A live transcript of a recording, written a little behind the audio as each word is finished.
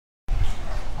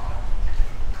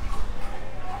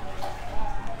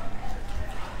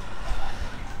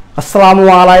আসসালামু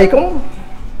আলাইকুম।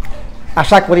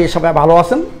 আশা করি সবাই ভালো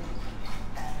আছেন।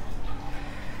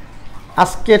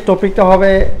 আজকে টপিকটা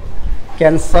হবে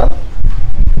ক্যান্সার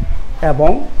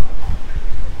এবং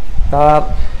তার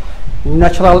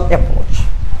ন্যাচারাল অ্যাপ্রোচ।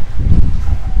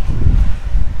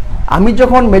 আমি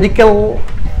যখন মেডিকেল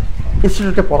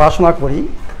ইনস্টিটিউটে পড়াশোনা করি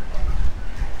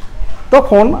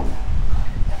তখন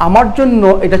আমার জন্য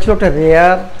এটা ছিল একটা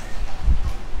রেয়ার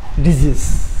ডিজিজ,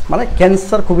 মানে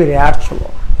ক্যান্সার খুবই রেয়ার ছিল।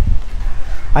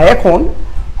 আর এখন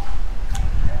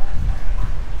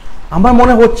আমার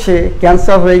মনে হচ্ছে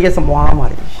ক্যান্সার হয়ে গেছে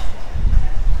মহামারী।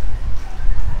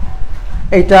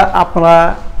 এইটা আপনারা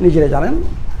নিজেরা জানেন।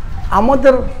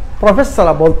 আমাদের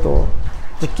প্রফেসররা বলতো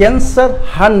যে ক্যান্সার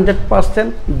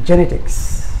 100% জেনেটিক্স।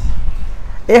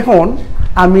 এখন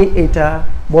আমি এটা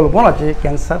বলবো না যে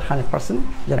ক্যান্সার 100%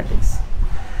 জেনেটিক্স।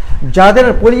 যাদের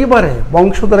পরিবারে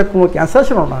বংশধরে কোনো ক্যান্সার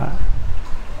ছিল না,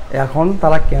 এখন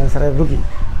তারা ক্যান্সারের রোগী।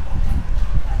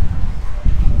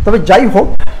 তবে যাই হোক,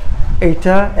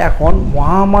 এইটা এখন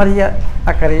মহামারী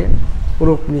আকারে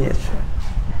রূপ নিয়েছে।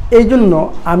 এই জন্য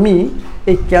আমি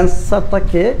এই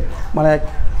ক্যান্সারটাকে মানে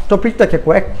টপিকটাকে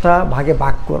কয়েকটা ভাগে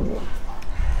ভাগ করব।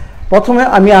 প্রথমে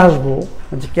আমি আসব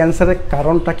যে ক্যান্সারের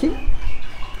কারণটা কি।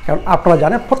 কারণ আপনারা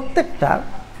জানেন প্রত্যেকটা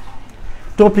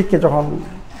টপিকে যখন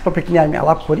টপিক নিয়ে আমি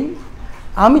আলাপ করি,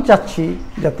 আমি চাচ্ছি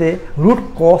যাতে রুট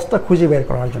কজটা খুঁজে বের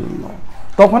করার জন্য,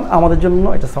 তখন আমাদের জন্য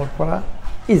এটা সলভ করা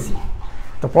ইজি।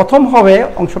 তো প্রথম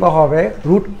অংশটা হবে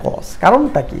রুট কজ,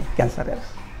 কারণটা কি ক্যান্সারের,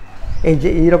 এই যে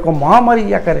এইরকম মহামারী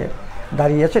আকারে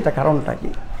দাঁড়িয়েছে, এটা কারণটা কি।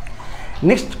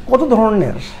 নেক্সট, কত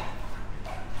ধরনের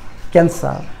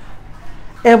ক্যান্সার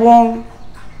এবং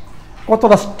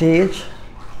কতটা স্টেজ,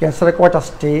 ক্যান্সারের কয়টা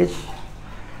স্টেজ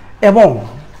এবং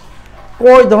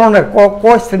কয় ধরনের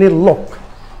কয় শ্রেণীর লোক,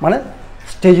 মানে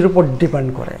স্টেজের উপর ডিপেন্ড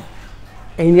করে,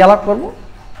 এই নিয়ে আলাপ করব।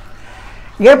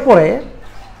 এরপরে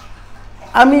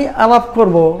আমি আলাপ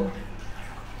করব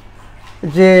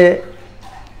যে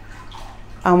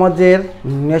আমাদের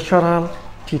ন্যাচারাল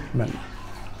ট্রিটমেন্ট,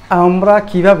 আমরা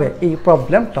কিভাবে এই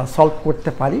প্রবলেমটা সলভ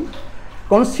করতে পারি,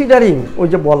 কনসিডারিং ওই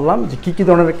যে বললাম যে কী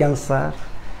ধরনের ক্যান্সার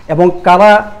এবং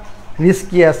কারা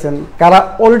রিস্কি আছেন, কারা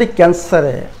অলরেডি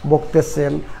ক্যান্সারে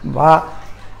ভুগতেছেন বা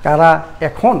কারা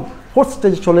এখন ফোর্থ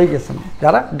স্টেজে চলে গেছেন,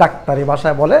 যারা ডাক্তারি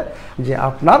ভাষায় বলে যে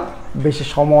আপনার বেশি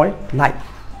সময় নাই।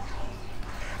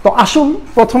 তো আসুন,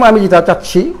 প্রথমে আমি যেটা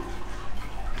চাচ্ছি,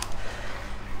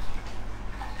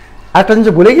 একটা জিনিস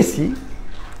বলে গেছি,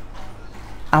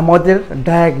 আমাদের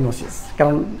ডায়াগনোসিস।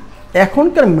 কারণ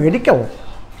এখনকার মেডিকেল,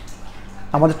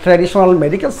 আমাদের ট্র্যাডিশনাল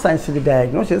মেডিকেল সায়েন্সের যে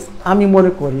ডায়াগনোসিস, আমি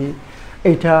মনে করি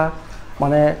এইটা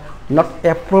মানে নট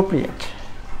অ্যাপ্রোপ্রিয়েট।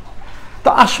 তো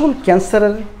আসুন,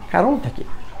 ক্যান্সারের কারণটা কি,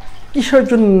 কিসের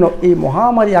জন্য এই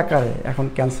মহামারী আকারে এখন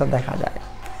ক্যান্সার দেখা যায়।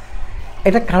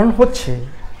 এটা কারণ হচ্ছে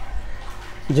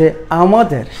যে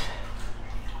আমাদের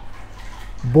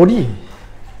বডি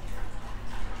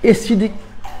অ্যাসিডিক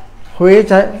হয়ে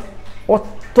যায়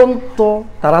অত্যন্ত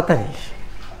তাড়াতাড়ি।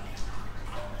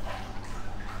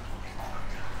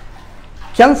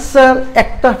 ক্যান্সার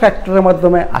একটা ফ্যাক্টরের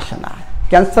মাধ্যমে আসে না,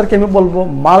 ক্যান্সারকে আমি বলবো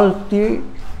মাল্টি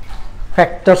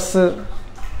ফ্যাক্টরসের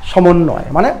সমন্বয়,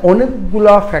 মানে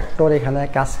অনেকগুলো ফ্যাক্টর এখানে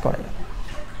কাজ করে।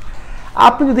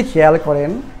 আপনি যদি খেয়াল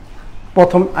করেন,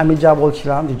 প্রথম আমি যা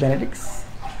বলছিলাম যে জেনেটিক্স,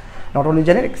 নট অনলি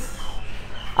জেনেটিক্স,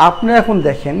 আপনি এখন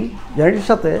দেখেন জেনেটিক্সের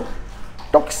সাথে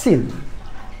টক্সিন,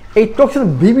 এই টক্সিন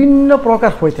বিভিন্ন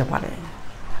প্রকার হইতে পারে।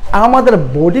 আমাদের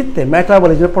বডিতে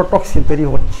মেটাবলিজমের পর টক্সিন তৈরি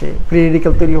হচ্ছে, ফ্রি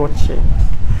রেডিক্যাল তৈরি হচ্ছে।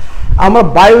 আমরা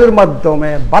বায়ুর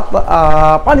মাধ্যমে,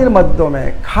 পানির মাধ্যমে,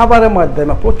 খাবারের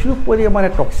মাধ্যমে প্রচুর পরিমাণে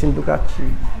টক্সিন ঢুকাচ্ছি।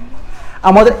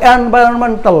 আমাদের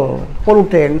এনভায়রনমেন্টাল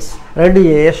পলিউটেন্টস,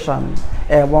 রেডিয়েশন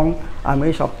এবং আমি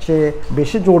সবচেয়ে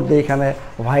বেশি জোর দিই এখানে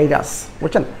ভাইরাস।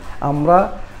 বুঝছেন,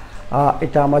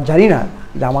 এটা আমরা জানি না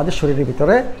যে আমাদের শরীরের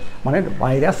ভিতরে মানে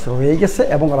ভাইরাস রয়ে গেছে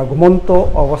এবং ওরা ঘুমন্ত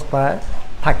অবস্থায়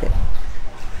থাকে।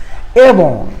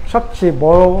 এবং সবচেয়ে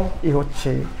বড়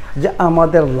হচ্ছে যে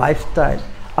আমাদের লাইফস্টাইল,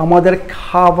 আমাদের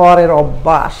খাবারের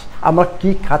অভ্যাস, আমরা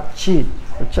কি খাচ্ছি,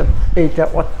 বুঝছেন, এইটা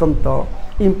অত্যন্ত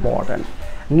ইম্পর্ট্যান্ট।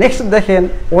 নেক্সট দেখেন,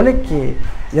 অনেকে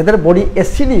যাদের বডি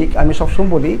অ্যাসিডিক, আমি সবসময়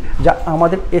বলি যে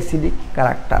আমাদের অ্যাসিডিক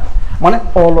ক্যারেক্টার, মানে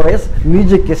অলওয়েজ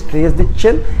নিজেকে স্ট্রেস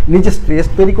দিচ্ছেন, নিজে স্ট্রেস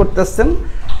তৈরি করতেছেন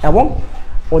এবং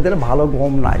ওদের ভালো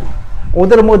ঘুম নাই,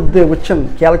 ওদের মধ্যে, বুঝছেন,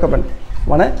 খেয়াল করবেন,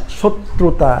 মানে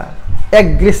শত্রুতা,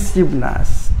 অ্যাগ্রেসিভনেস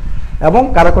এবং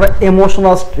কারো কারো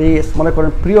ইমোশনাল স্ট্রেস, মনে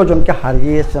করেন প্রিয়জনকে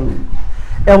হারিয়েছেন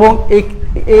এবং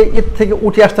এর থেকে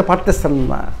উঠে আসতে পারতেছেন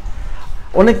না।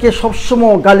 অনেকে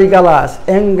সবসময় গালিগালাজ,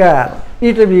 অ্যাঙ্গার,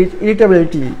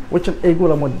 ইরিটেবিলিটি, বুঝছেন,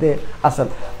 এইগুলোর মধ্যে আছেন,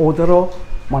 ওদেরও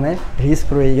মানে রিস্ক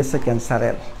রয়ে গেছে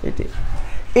ক্যান্সারের। এটি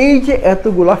এই যে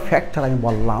এতগুলো ফ্যাক্টর আমি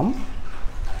বললাম,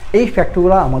 এই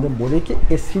ফ্যাক্টরগুলো আমাদের বডিকে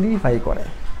অ্যাসিডিফাই করে।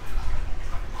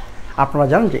 আপনারা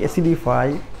জানেন যে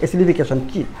অ্যাসিডিফিকেশন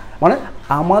কি, মানে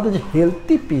আমাদের যে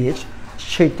হেলথি পিএইচ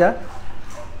সেইটা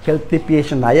হেলথি পিএইচ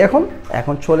নাই,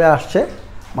 এখন চলে আসছে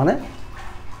মানে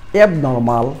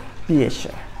অ্যাবনর্মাল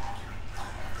পিএইচে।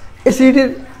 অ্যাসিডিটির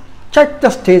 4টা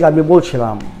স্টেজ আমি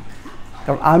বলছিলাম,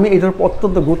 কারণ আমি এটার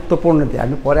অত্যন্ত গুরুত্বপূর্ণ দিই,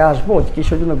 আমি পরে আসবো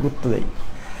কিসের জন্য গুরুত্ব দিই।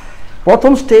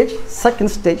 প্রথম stage, second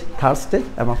stage, third stage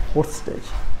এবং ফোর্থ স্টেজ।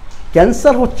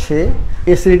 ক্যান্সার হচ্ছে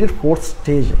অ্যাসিডিটির ফোর্থ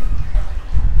স্টেজে।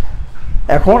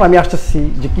 এখন আমি আসতেছি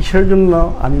যে কিসের জন্য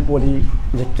আমি বলি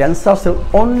যে ক্যান্সার সেল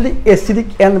অনলি অ্যাসিডিক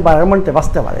এনভায়রনমেন্টে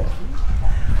বাঁচতে পারে।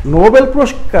 নোবেল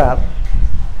পুরস্কার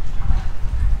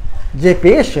যে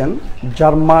পেয়েছেন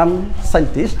জার্মান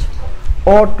সায়েন্টিস্ট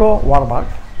অটো ওয়ারবার্গ,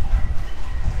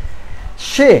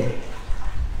 সে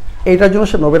এইটার জন্য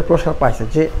সে নোবেল পুরস্কার পাইছে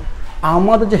যে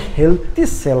আমাদের যে হেলথি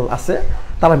সেল আছে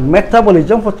তার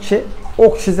মেটাবলিজম হচ্ছে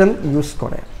অক্সিজেন ইউজ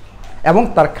করে এবং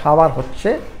তার খাবার হচ্ছে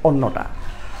অন্যটা।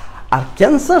 আর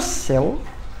ক্যান্সার সেল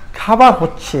খাবার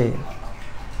হচ্ছে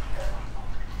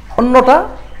অন্যটা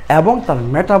এবং তার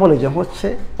মেটাবলিজম হচ্ছে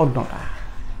অন্যটা।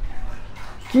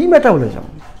 কি মেটাবলিজম?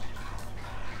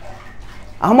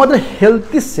 আমাদের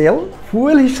হেলথি সেল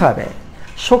ফুয়েল হিসাবে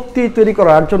শক্তি তৈরি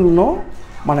করার জন্য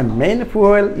মানে মেইন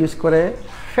ফুয়েল ইউজ করে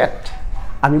ফ্যাট।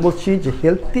 আমি বলছি যে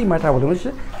হেলথি মেটাবলিজম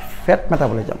হচ্ছে ফ্যাট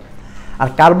মেটাবলিজম, আর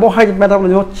কার্বোহাইড্রেট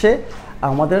মেটাবলিজম হচ্ছে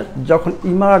আমাদের যখন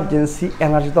ইমার্জেন্সি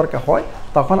এনার্জি দরকার হয়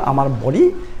তখন আমার বডি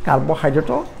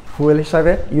কার্বোহাইড্রেটও ফুয়েল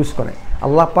হিসাবে ইউজ করে।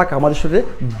 আল্লাহ পাক আমাদের শরীরে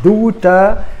 2টা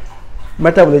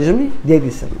মেটাবলিজমই দিয়ে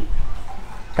দিয়েছেন,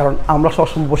 কারণ আমরা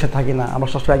সবসময় বসে থাকি না, আমরা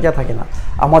সবসময় এগিয়ে থাকি না,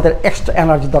 আমাদের এক্সট্রা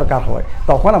এনার্জি দরকার হয়,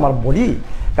 তখন আমার বডি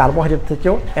কার্বোহাইড্রেট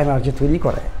থেকেও এনার্জি তৈরি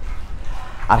করে।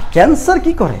 আর ক্যান্সার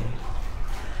কি করে?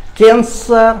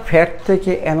 ক্যান্সার ফ্যাট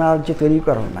থেকে এনার্জি তৈরি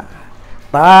করে না,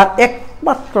 তার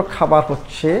একমাত্র খাবার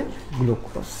হচ্ছে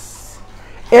গ্লুকোজ।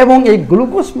 এবং এই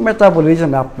গ্লুকোজ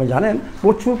মেটাবলিজমে আপনি জানেন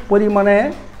প্রচুর পরিমাণে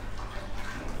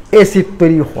অ্যাসিড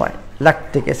তৈরি হয়,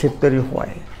 ল্যাকটিক অ্যাসিড তৈরি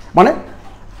হয়। মানে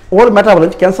ওর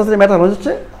মেটাবলিজম, ক্যান্সারের মেটাবলিজম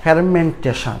হচ্ছে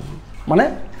ফার্মেন্টেশন, মানে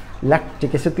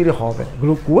ল্যাকটিক অ্যাসিড তৈরি হবে,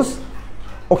 গ্লুকোজ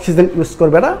অক্সিজেন ইউজ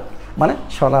করবে না, মানে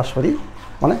সরাসরি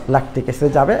মানে ল্যাকটিক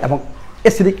অ্যাসিডে যাবে এবং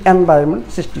অ্যাসিডিক এনভায়রনমেন্ট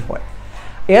সৃষ্টি হয়।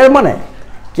 এর মানে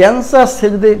ক্যান্সার সে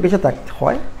যদি বেঁচে থাকতে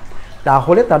হয়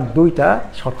তাহলে তার 2টা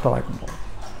শর্ত রাখবো।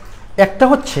 একটা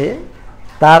হচ্ছে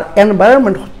তার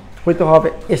এনভায়রনমেন্ট হইতে হবে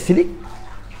অ্যাসিডিক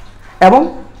এবং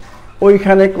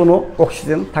ওইখানে কোনো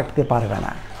অক্সিজেন থাকতে পারবে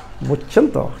না। বুঝছেন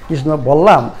তো কি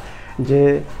বললাম? যে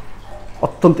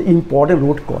অত্যন্ত ইম্পর্টেন্ট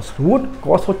রুট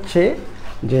কজ হচ্ছে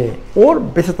যে ওর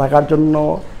বেঁচে থাকার জন্য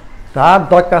তার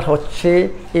দরকার হচ্ছে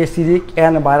অ্যাসিডিক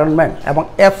এনভায়রনমেন্ট এবং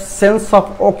অ্যাবসেন্স অফ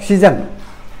অক্সিজেন।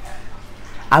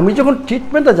 আমি যখন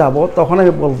ট্রিটমেন্টে যাব তখন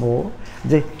আমি বলবো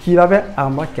যে কীভাবে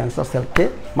আমরা ক্যান্সার সেলকে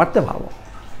মারতে পারবো।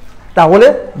 তাহলে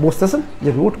বুঝতেছেন যে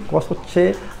রুট কজ হচ্ছে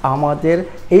আমাদের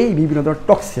এই বিভিন্ন ধরনের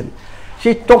টক্সিন।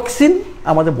 সেই টক্সিন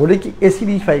আমাদের বডিকে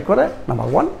অ্যাসিডিফাই করে নাম্বার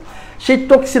 1। সেই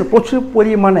টক্সিন প্রচুর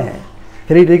পরিমাণে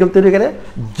ফ্রি রেডিকেল তৈরি করে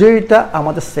যেটা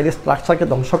আমাদের সেলের স্ট্রাকচারকে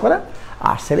ধ্বংস করে।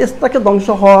 আর সেলের স্ট্রাকচার ধ্বংস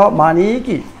হওয়া মানে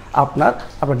কি আপনার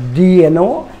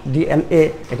ডিএনএ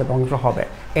এটা ধ্বংস হবে।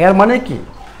 এর মানে কি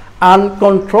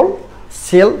আনকন্ট্রোল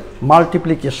সেল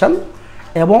মাল্টিপ্লিকেশন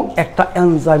এবং একটা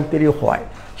এনজাইম তৈরি হয়,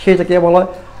 সেটাকে বলা হয়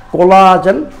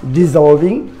কোলাজেন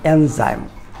ডিজলভিং এনজাইম।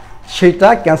 সেটা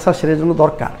ক্যান্সার সেলের জন্য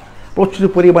দরকার। প্রচুর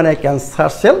পরিমাণে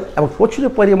ক্যান্সার সেল এবং প্রচুর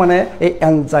পরিমাণে এই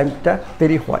এনজাইমটা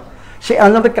তৈরি হয়। সেই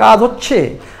এনজাইমটার কাজ হচ্ছে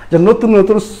যে নতুন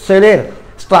নতুন সেলের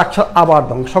স্ট্রাকচার আবার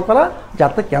ধ্বংস করা,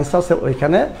 যাতে ক্যান্সার সেল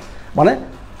ওইখানে মানে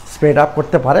স্প্রেড আপ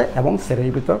করতে পারে এবং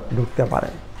সেলের ভিতর ঢুকতে পারে।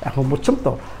 এখন বুঝছেন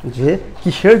তো যে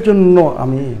কিসের জন্য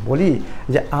আমি বলি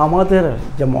যে আমাদের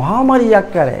যে মহামারী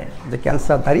আকারে যে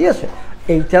ক্যান্সার দাঁড়িয়েছে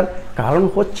এইটার কারণ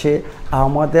হচ্ছে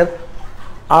আমাদের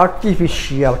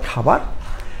আর্টিফিশিয়াল খাবার,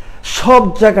 সব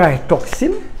জায়গায়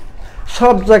টক্সিন,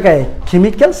 সব জায়গায়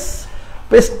কেমিক্যালস,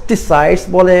 পেস্টিসাইডস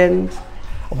বলেন,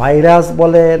 ভাইরাস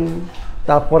বলেন,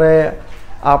 তারপরে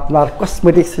আপনার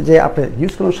কসমেটিক্স যে আপনি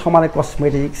ইউজ করেন সমানে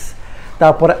কসমেটিক্স,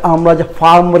 তারপরে আমরা যে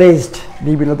ফার্ম রেজড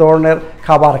বিভিন্ন ধরনের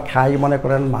খাবার খাই, মনে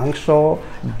করেন মাংস,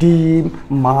 ডিম,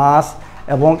 মাছ,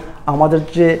 এবং আমাদের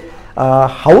যে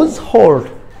হাউস হোল্ড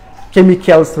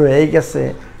কেমিক্যালস রয়ে গেছে,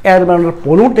 এনভায়রনমেন্টাল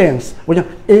পলিউটেন্টস, বুঝলেন,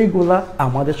 এইগুলা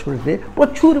আমাদের শরীরে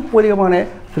প্রচুর পরিমাণে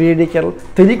ফ্রি রেডিক্যাল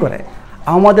তৈরি করে।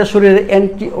 আমাদের শরীরে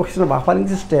অ্যান্টি অক্সিডেন্ট বাফারিং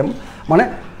সিস্টেম মানে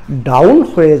ডাউন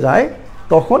হয়ে যায়,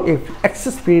 তখন এই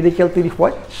এক্সেস ফ্রি রেডিক্যাল তৈরি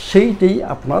হয়, সেইটাই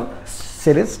আপনার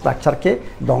সেলের স্ট্রাকচারকে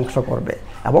ধ্বংস করবে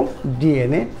এবং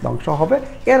ডিএনএ ধ্বংস হবে।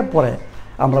 এরপরে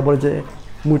আমরা বলি যে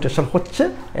মিউটেশন হচ্ছে,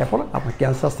 এরপর আপনার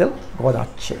ক্যান্সার সেল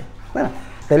গজাচ্ছে, তাই না?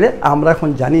 তাহলে আমরা এখন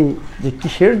জানি যে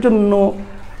কিসের জন্য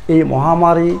এই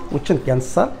মহামারী বুঝছেন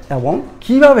ক্যান্সার, এবং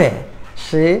কিভাবে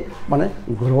সে মানে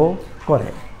গ্রো করে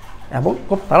এবং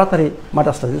খুব তাড়াতাড়ি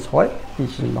মেটাস্টাসিস হয়,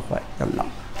 কিসের জন্য হয় জানলাম।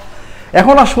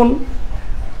 এখন আসুন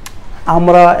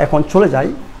আমরা এখন চলে যাই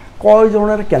কয়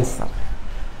ধরনের ক্যান্সার।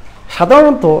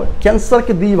 সাধারণত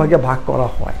ক্যান্সারকে দুই ভাগে ভাগ করা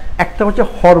হয়, একটা হচ্ছে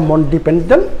হরমোন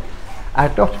ডিপেন্ডেন্ট আর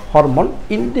একটা হচ্ছে hormone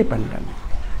independent.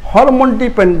 Hormone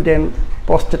dependent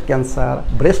prostate cancer,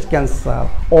 breast cancer,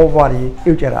 ovary,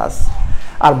 uterus.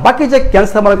 আর বাকি যে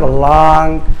ক্যান্সার মানে লাং,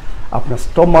 আপনার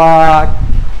স্টোমাক,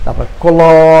 তারপর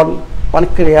কোলন,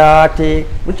 প্যানক্রিয়াটিক,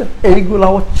 বুঝছেন, এইগুলো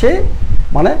হচ্ছে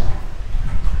মানে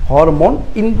হরমোন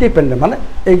ইনডিপেন্ডেন্ট, মানে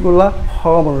এইগুলা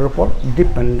হরমোনের উপর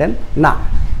ডিপেন্ডেন্ট না।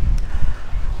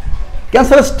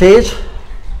 ক্যান্সারের স্টেজ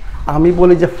আমি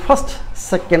বলি যে ফার্স্ট,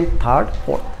 সেকেন্ড, থার্ড,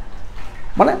 ফোর্থ।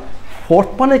 মানে ফোর্থ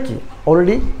মানে কি,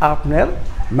 অলরেডি আপনার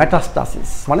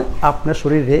মেটাস্টাসিস, মানে আপনার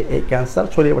শরীরে এই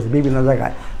ক্যান্সার ছড়িয়ে পড়ছে বিভিন্ন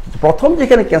জায়গায়। প্রথম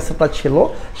যেখানে ক্যান্সারটা ছিল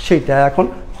সেটা এখন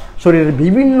শরীরের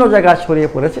বিভিন্ন জায়গায় ছড়িয়ে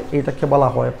পড়েছে, এটাকে বলা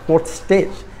হয় ফোর্থ স্টেজ।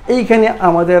 এইখানে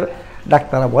আমাদের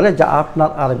ডাক্তাররা বলে যে আপনার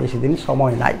আর বেশি দিন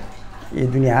সময় নাই এই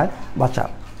দুনিয়ায় বাঁচার,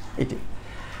 এটি।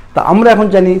 তা আমরা এখন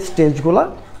জানি স্টেজগুলা,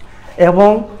 এবং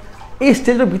এই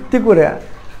স্টেজের ভিত্তি করে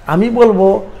আমি বলবো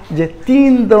যে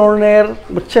 3 ধরনের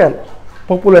বুঝছেন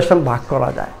পপুলেশন ভাগ করা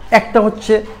যায়। একটা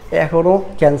হচ্ছে এখনও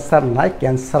ক্যান্সার নাই,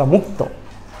 ক্যান্সার মুক্ত।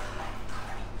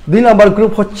 2 নম্বর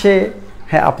গ্রুপ হচ্ছে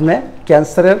হ্যাঁ আপনি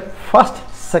ক্যান্সারের ফার্স্ট,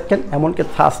 সেকেন্ড, এমনকি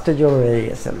থার্ড স্টেজে রয়ে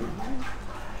গেছেন।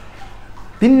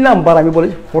 3 নম্বর আমি বলি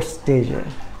ফোর্থ স্টেজে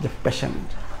যে পেশেন্ট।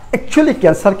 অ্যাকচুয়ালি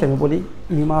ক্যান্সারকে আমি বলি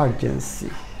ইমার্জেন্সি,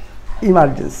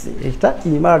 এটা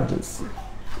ইমার্জেন্সি,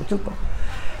 বুঝছেন তো?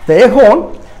 তো এখন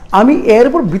আমি এর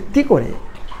উপর ভিত্তি করে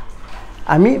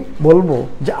আমি বলবো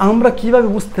যে আমরা কিভাবে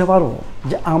বুঝতে পারবো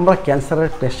যে আমরা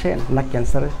ক্যান্সারের পেশেন্ট না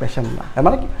ক্যান্সারের পেশেন্ট না,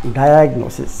 মানে কি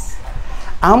ডায়াগনোসিস।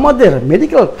 আমাদের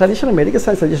মেডিকেল ট্র্যাডিশনাল মেডিকেল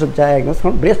সায়েন্সের যেসব ডায়াগনোসিস,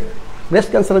 ব্রেস্ট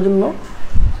ক্যান্সারের জন্য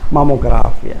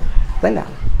মামোগ্রাফি, তাই না,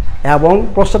 এবং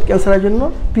প্রস্টেট ক্যান্সারের জন্য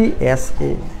PSA,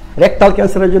 রেকটাল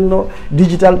ক্যান্সারের জন্য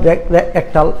ডিজিটাল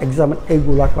রেকটাল এক্সামিন,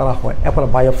 এইগুলো করা হয়। এরপরে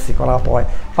বায়োপসি করা হয়,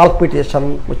 পালপিটেশন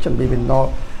বুঝছেন, বিভিন্ন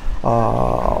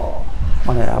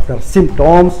মানে আপনার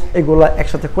সিমটমস, এগুলো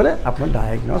একসাথে করে আপনার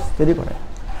ডায়াগনোস তৈরি করে।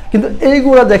 কিন্তু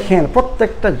এইগুলো দেখেন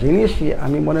প্রত্যেকটা জিনিসই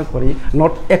আমি মনে করি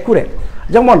নট অ্যাকুরেট।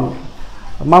 যেমন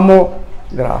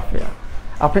মামোগ্রাফি,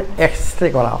 আপনি এক্সরে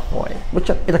করা হয়,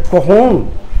 বুঝছেন, এটা কখন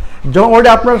যখন অলরেডি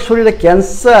আপনার শরীরে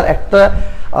ক্যান্সার একটা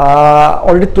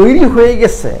অলরেডি তৈরি হয়ে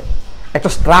গেছে, একটা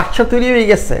স্ট্রাকচার তৈরি হয়ে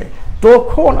গেছে,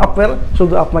 তখন আপনার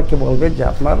শুধু আপনাকে বলবে যে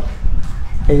আপনার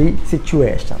এই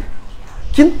সিচুয়েশান।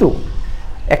 কিন্তু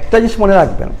একটা জিনিস মনে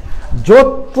রাখবেন,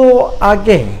 যত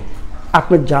আগে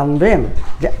আপনি জানবেন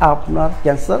যে আপনার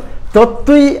ক্যান্সার,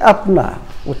 ততই আপনার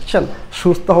বুঝছেন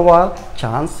সুস্থ হওয়ার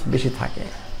চান্স বেশি থাকে।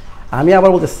 আমি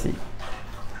আবার বলতেছি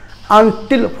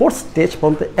আনটিল ফোর্থ স্টেজ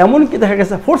পর্যন্ত, এমনকি দেখা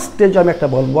গেছে ফোর্থ স্টেজ আমি একটা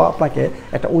বলবো আপনাকে,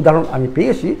 একটা উদাহরণ আমি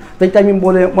পেয়েছি। তো এটা আমি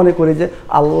মনে করি যে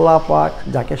আল্লাহ পাক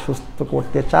যাকে সুস্থ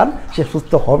করতে চান সে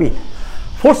সুস্থ হবে।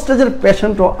 ফোর্থ স্টেজের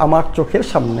পেশেন্টও আমার চোখের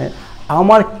সামনে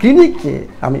আমার ক্লিনিকে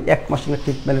আমি 1 মাসের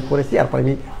ট্রিটমেন্ট করেছি, এরপর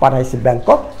আমি পাঠাইছি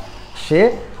ব্যাংকক। সে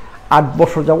 8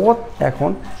 বছর যাবৎ এখন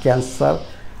ক্যান্সার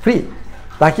ফ্রি।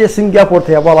 তাকে সিঙ্গাপুর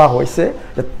থেকে বলা হয়েছে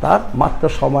যে তার মাত্র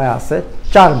সময় আছে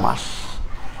 4 মাস,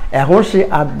 এখন সে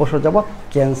 8 বছর যাবৎ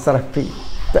ক্যান্সার ফ্রি।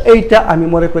 তো এইটা আমি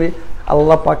মনে করি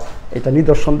আল্লাহ পাক এটা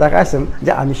নিদর্শন দেখাইছেন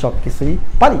যে আমি সব কিছুই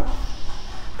পারি।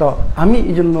 তো আমি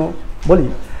এই জন্য বলি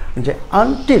যে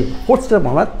আনটিল ফোর্থ স্টেজ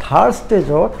মানে থার্ড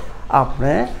স্টেজও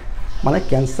আপনি মানে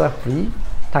ক্যান্সার ফ্রি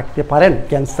থাকতে পারেন,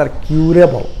 ক্যান্সার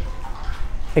কিউরেবল।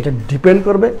 এটা ডিপেন্ড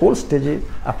করবে কোন স্টেজে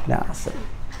আপনি আছেন।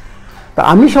 তা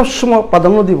আমি সবসময়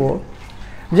প্রাধান্য দিব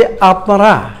যে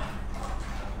আপনারা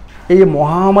এই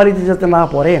মহামারীতে যাতে না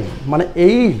পড়েন, মানে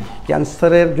এই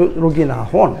ক্যান্সারের রোগী না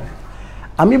হন,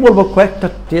 আমি বলবো কয়েকটা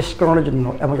টেস্ট করানোর জন্য,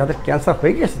 এবং যাদের ক্যান্সার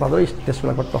হয়ে গেছে তাদের এই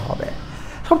টেস্টগুলো করতে হবে।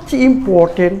 সবচেয়ে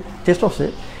ইম্পর্টেন্ট টেস্ট হচ্ছে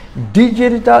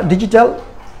ডিজিটাল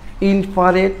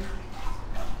ইনফ্রারেড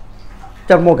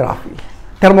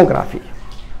থার্মোগ্রাফি।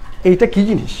 এইটা কী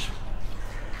জিনিস?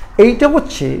 এইটা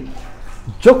হচ্ছে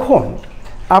যখন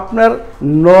আপনার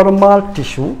নর্মাল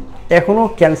টিস্যু এখনও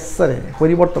ক্যান্সারে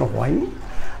পরিবর্তন হয়নি,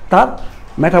 তার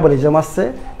মেটাবলিজম আছে,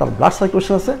 তার ব্লাড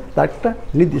সার্কুলেশন আছে, তার একটা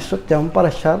নির্দিষ্ট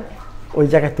টেম্পারেচার ওই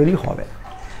জায়গায় তৈরি হবে।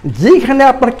 যেখানে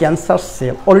আপনার cancer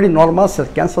cell already normal cell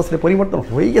cancer সেলে পরিবর্তন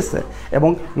হয়ে গেছে এবং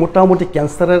মোটামুটি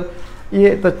ক্যান্সারের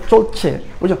ইয়েটা চলছে,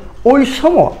 বুঝলেন, ওই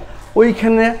সময়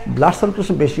ওইখানে ব্লাড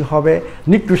সার্কুলেশন বেশি হবে,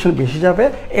 নিউট্রিশন বেশি যাবে,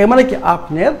 এ মানে কি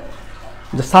আপনার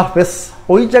যে সারফেস,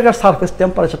 ওই জায়গার সারফেস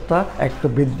টেম্পারেচারটা একটু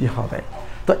বৃদ্ধি হবে।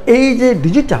 তো এই যে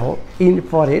ডিজিটাল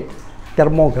ইনফ্রারেড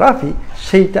থার্মোগ্রাফি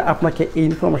সেইটা আপনাকে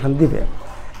ইনফরমেশন দিবে।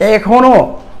 এখনও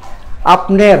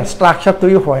আপনার স্ট্রাকচার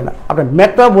তৈরি হয় না, আপনার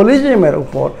মেটাবলিজমের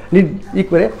উপর ই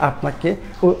করে আপনাকে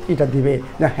এটা দিবে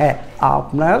না হ্যাঁ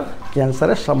আপনার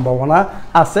ক্যান্সারের সম্ভাবনা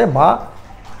আছে বা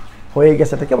হয়ে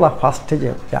গেছে থেকে বা ফার্স্ট স্টেজে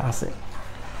আছে।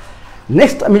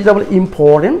 নেক্সট আমি যেটা বলি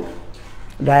ইম্পর্টেন্ট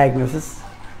ডায়াগনোসিস,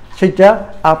 সেটা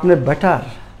আপনি বেটার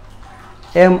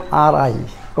MRI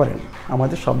করেন।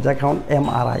 আমাদের সব জায়গায় এখন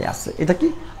MRI আছে। এটা কি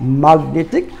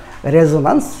ম্যাগনেটিক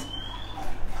রেজোন্যান্স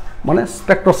মানে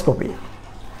স্পেকট্রোস্কোপি।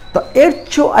 তো এর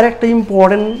চেয়েও আরেকটা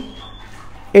ইম্পর্টেন্ট,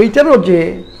 এইটারও যে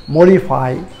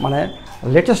মডিফাই মানে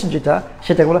লেটেস্ট যেটা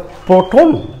সেটা হলো প্রোটন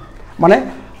মানে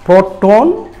প্রোটন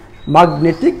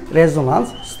ম্যাগনেটিক রেজোন্যান্স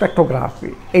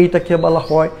স্পেকট্রোগ্রাফি। এইটাকে বলা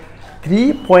হয়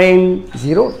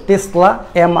 3.0 টেসলা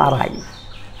MRI।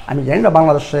 আমি জানি না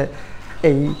বাংলাদেশে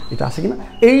এটা আছে কিনা।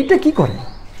 এইটা কি করে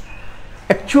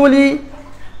অ্যাকচুয়ালি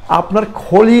আপনার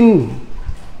খোলিন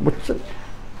বুঝছেন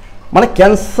মানে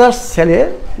ক্যান্সার সেলে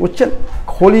বুঝছেন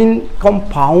খোলিন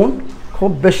কম্পাউন্ড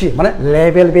খুব বেশি মানে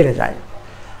লেভেল বেড়ে যায়।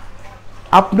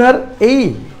 আপনার এই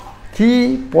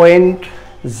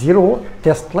 3.0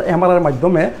 টেসলা MRIর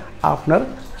মাধ্যমে আপনার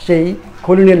সেই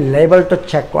খোলিনের লেভেলটা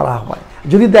চেক করা হয়।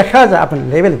 যদি দেখা যায় আপনার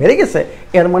লেভেল বেড়ে গেছে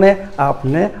এর মানে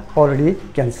আপনি অলরেডি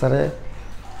ক্যান্সারে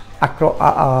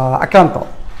আক্রান্ত।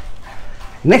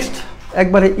 নেক্সট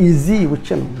একবারে ইজি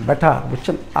বুঝছেন বেটার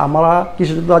বুঝছেন, আমরা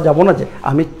কিছু যাবো না যে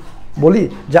আমি বলি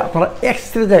যে আপনারা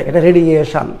এক্সরে যায় এটা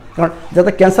রেডিয়েশান, কারণ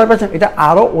যাতে ক্যান্সার পেয়েছেন এটা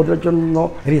আরও ওদের জন্য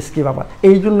রিস্কি ব্যাপার।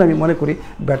 এই জন্য আমি মনে করি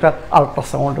বেটার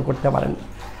আলট্রাসাউন্ড করতে পারেন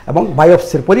এবং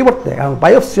বায়োপসির পরিবর্তে, কারণ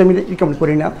বায়োপসি আমি রিকমেন্ড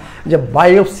করি না, যে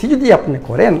বায়োপসি যদি আপনি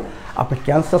করেন আপনার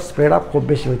ক্যান্সার স্প্রেড আপ খুব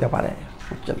বেশি হতে পারে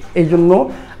বুঝছেন। এই জন্য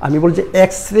আমি বলি যে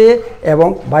এক্সরে এবং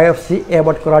বায়োপসি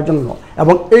অ্যাভয়েড করার জন্য।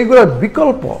 এবং এইগুলোর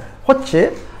বিকল্প হচ্ছে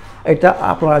এটা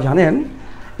আপনারা জানেন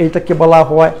এইটাকে বলা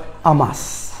হয় আমাস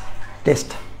টেস্ট।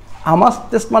 আমাস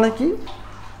টেস্ট মানে কি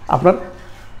আপনার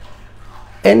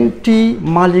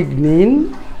অ্যান্টিমালিগনিন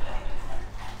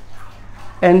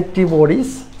অ্যান্টিবডিজ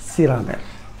সিরামের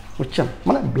বুঝছেন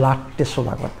মানে ব্লাড টেস্ট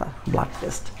শোনা কথা। ব্লাড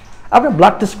টেস্ট আপনি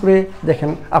ব্লাড টেস্ট করে দেখেন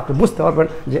আপনি বুঝতে পারবেন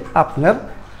যে আপনার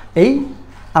এই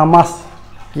আমাস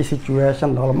কি সিচুয়েশান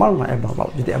নর্মাল না অ্যাবনর্মাল।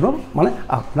 যদি অ্যাবনর্মাল মানে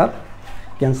আপনার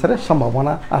ক্যান্সারের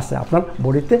সম্ভাবনা আছে, আপনার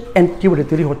বডিতে অ্যান্টিবডি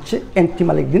তৈরি হচ্ছে,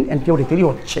 অ্যান্টিমালিগনিন অ্যান্টিবডি তৈরি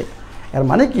হচ্ছে। এর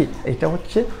মানে কি এটা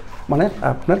হচ্ছে মানে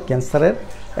আপনার ক্যান্সারের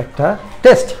একটা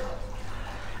টেস্ট।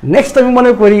 নেক্সট আমি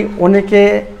মনে করি অনেকে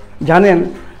জানেন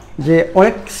যে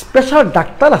অনেক স্পেশাল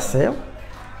ডাক্তার আছে,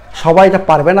 সবাই এটা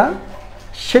পারবে না,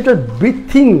 সেটা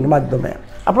ব্রিথিং মাধ্যমে।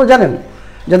 আপনারা জানেন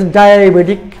যাদের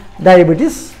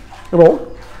ডায়াবেটিস রোগ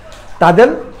তাদের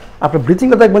আপনার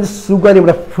ব্রিথিংটা দেখবেন যে সুগারি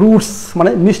মানে ফ্রুটস মানে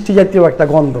মিষ্টি জাতীয় একটা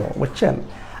গন্ধ বুঝছেন।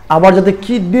 আবার যাদের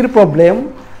কিডনির প্রবলেম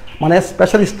মানে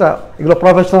স্পেশালিস্টরা এগুলো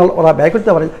প্রফেশনাল ওরা ব্যয়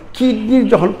করতে পারে, কিডনির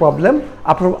যখন প্রবলেম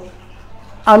আপনার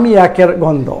অ্যামোনিয়াকের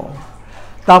গন্ধ।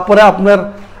 তারপরে আপনার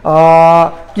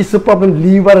কিছু প্রবলেম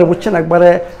লিভারে বুঝছেন একবারে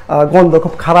গন্ধ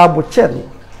খুব খারাপ বুঝছেন,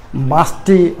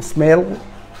 মাস্টি স্মেল,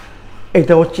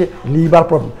 এটা হচ্ছে লিভার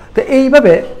প্রবলেম। তো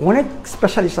এইভাবে অনেক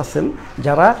স্পেশালিস্ট আছেন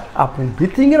যারা আপনি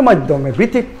ব্রিথিংয়ের মাধ্যমে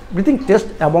ব্রিথিং টেস্ট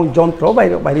এবং যন্ত্র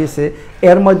বাইরেছে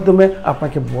এর মাধ্যমে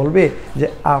আপনাকে বলবে যে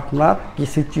আপনার কি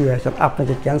সিচুয়েশন,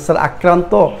 আপনাকে ক্যান্সার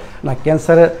আক্রান্ত না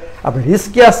ক্যান্সারের আপনি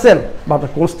রিস্কে আছেন বা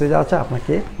আপনার কোন স্টেজে আছে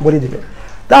আপনাকে বলে দেবে।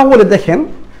 তাহলে দেখেন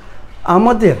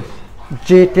আমাদের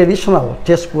যে ট্রেডিশনাল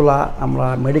টেস্টগুলো আমরা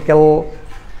মেডিকেল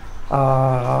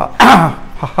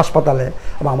হাসপাতালে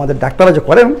বা আমাদের ডাক্তাররা যে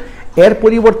করেন এর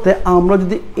পরিবর্তে আমরা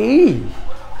যদি এই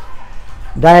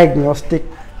ডায়াগনস্টিক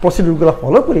প্রসিডিউরগুলো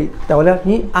ফলো করি তাহলে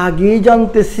আপনি আগেই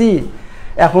জানতেছি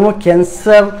এখনও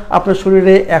ক্যান্সার আপনার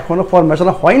শরীরে এখনও ফরমেশন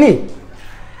হয়নি,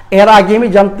 এর আগে আমি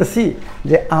জানতেছি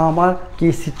যে আমার কি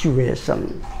সিচুয়েশন,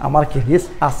 আমার কি রিস্ক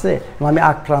আছে, আমি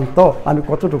আক্রান্ত, আমি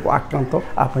কতটুকু আক্রান্ত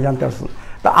আপনি জানতে পারছেন।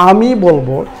 তা আমি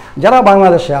বলবো যারা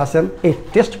বাংলাদেশে আছেন এই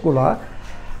টেস্টগুলো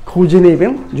খুঁজে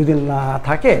নেবেন, যদি না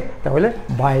থাকে তাহলে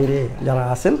বাইরে যারা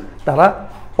আছেন তারা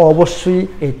অবশ্যই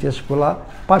এই টেস্টগুলো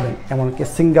পাবেন। এমনকি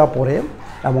সিঙ্গাপুরে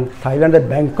এবং থাইল্যান্ডে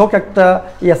ব্যাংকক একটা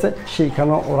আছে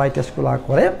সেইখানেও ওরা এই টেস্টগুলো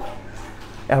করে।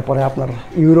 এরপরে আপনার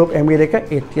ইউরোপ আমেরিকা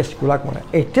এই টেস্টগুলো করে।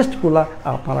 এই টেস্টগুলো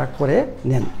আপনারা করে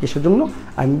নেন। কিসের জন্য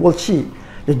আমি বলছি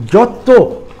যে যত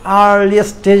আর্লি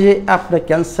স্টেজে আপনার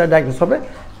ক্যান্সার ডায়াগনোস হবে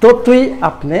ততই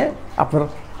আপনি আপনার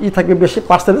থাকবে বেশি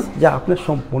পার্সেন্টেজ যে আপনি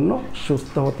সম্পূর্ণ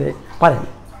সুস্থ হতে পারেন।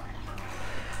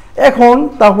 এখন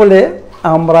তাহলে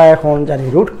আমরা এখন জানি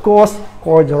রুট কজ,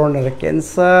 কয় ধরনের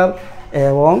ক্যান্সার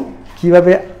এবং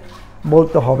কিভাবে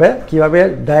বলতে হবে, কিভাবে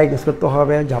ডায়াগনোস করতে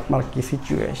হবে যে আপনার কী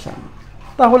সিচুয়েশান।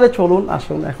 তাহলে চলুন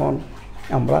আসুন এখন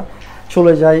আমরা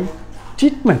চলে যাই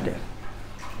ট্রিটমেন্টে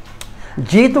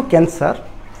যেহেতু ক্যান্সার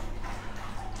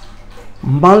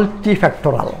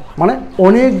মাল্টিফ্যাক্টরাল, মানে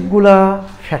অনেকগুলা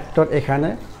ফ্যাক্টর এখানে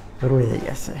রয়ে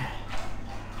গেছে,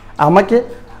 আমাকে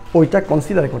ওইটা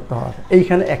কনসিডার করতে হবে,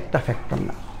 এইখানে একটা ফ্যাক্টর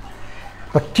না।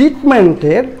 তো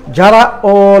ট্রিটমেন্টের যারা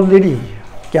অলরেডি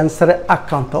ক্যান্সারে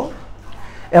আক্রান্ত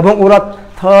এবং ওরা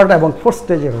 3rd এবং 4th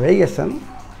স্টেজে রয়ে গেছেন,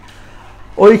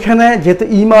 ওইখানে যেহেতু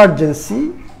ইমার্জেন্সি,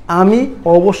 আমি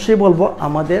অবশ্যই বলবো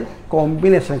আমাদের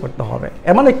কম্বিনেশন করতে হবে।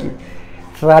 এর মানে কি,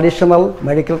 ট্র্যাডিশনাল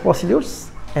মেডিকেল প্রসিডিউরস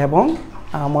এবং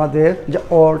আমাদের যে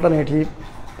অল্টারনেটিভ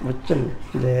বুঝছেন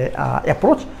যে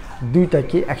অ্যাপ্রোচ,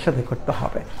 দুইটাকে একসাথে করতে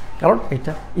হবে, কারণ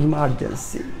এটা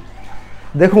ইমার্জেন্সি।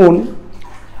 দেখুন,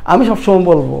 আমি সবসময়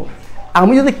বলবো,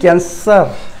 আমি যদি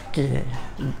ক্যান্সারকে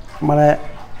মানে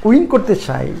উইন করতে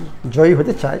চাই, জয়ী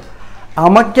হতে চাই,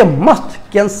 আমাকে মাস্ট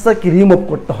ক্যান্সারকে রিমুভ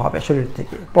করতে হবে শরীর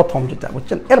থেকে, প্রথম যেটা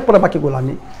বুঝছেন। এরপরে বাকিগুলো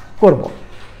আমি করব।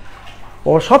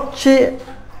 ও সবচেয়ে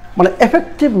মানে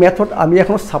এফেক্টিভ মেথড আমি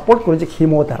এখন সাপোর্ট করি যে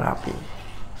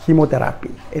হিমোথেরাপি,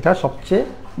 এটা সবচেয়ে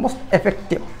মোস্ট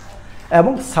এফেক্টিভ,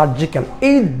 এবং সার্জিক্যাল,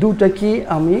 এই দুটাকে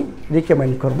আমি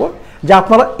রিকমেন্ড করব যে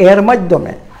আপনারা এর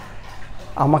মাধ্যমে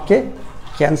আমাকে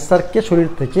ক্যান্সারকে শরীর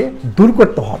থেকে দূর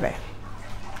করতে হবে।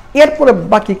 এরপরে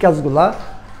বাকি কাজগুলা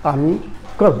আমি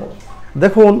করব।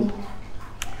 দেখুন,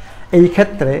 এই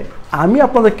ক্ষেত্রে আমি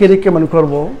আপনাদেরকে রিকমেন্ড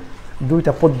করব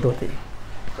দুইটা পদ্ধতি।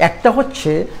 একটা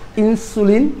হচ্ছে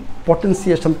ইনসুলিন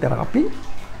পটেন্সিয়েশন থেরাপি,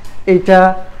 এইটা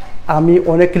আমি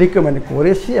অনেক রিকমেন্ড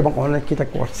করেছি এবং অনেক এটা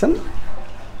করছেন,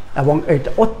 এবং এটা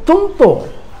অত্যন্ত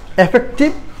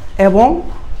এফেক্টিভ এবং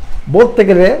বলতে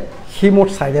গেলে হিমোর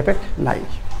সাইড এফেক্ট নাই।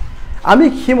 আমি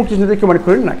হিমো কিছু রিকমেন্ড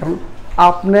করি না, কারণ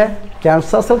আপনি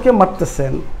cancer সেলকে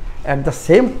মারতেছেন, at the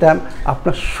same time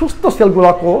আপনার সুস্থ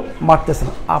সেলগুলোকেও মারতেছেন,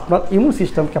 আপনার ইমিউন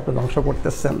সিস্টেমকে আপনি ধ্বংস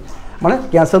করতেছেন। মানে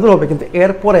ক্যান্সার দূর হবে, কিন্তু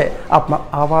এরপরে আপনার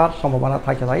আবার সম্ভাবনা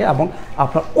থাকে এবং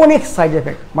আপনার অনেক সাইড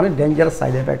এফেক্ট, মানে ডেঞ্জারাস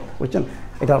সাইড এফেক্ট বুঝছেন,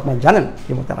 এটা আপনারা জানেন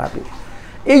হিমোথেরাপি।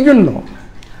 এই জন্য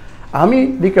আমি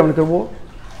রিকমেন্ড করব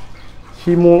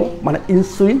হিমো মানে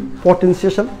ইনসুলিন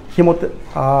পটেন্সিয়েশন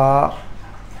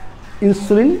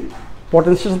ইনসুলিন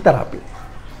পটেন্সিয়েশন থেরাপি,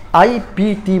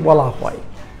 আইপিটি বলা হয়।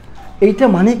 এইটা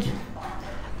মানে কি?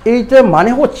 এইটা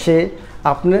মানে হচ্ছে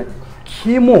আপনার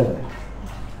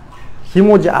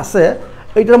হিমো যে আছে,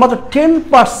 এইটার মাত্র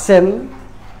 10%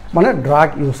 মানে ড্রাগ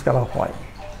ইউজ করা হয়।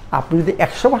 আপনি যদি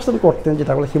 100% করতেন,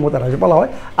 যেটা বলে হিমোথেরাপি বলা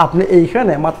হয়, আপনি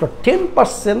এইখানে মাত্র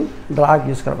 10% ড্রাগ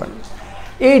ইউজ করবেন।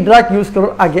 এই ড্রাগ ইউজ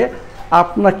করার আগে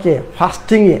আপনাকে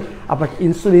ফাস্টিংয়ে আপনাকে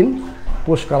ইনসুলিন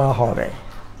পুশ করা হবে,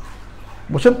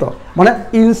 বুঝছেন তো? মানে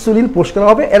ইনসুলিন পুশ করা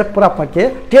হবে, এরপর আপনাকে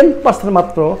 10%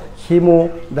 মাত্র হিমো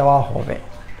দেওয়া হবে।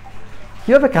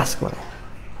 কীভাবে কাজ করে?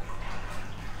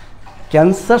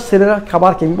 ক্যান্সার সেলের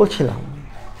খাবারকে আমি বলছিলাম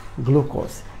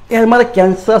গ্লুকোজ, এর মানে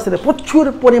ক্যান্সার সেলে প্রচুর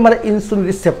পরিমাণে ইনসুলিন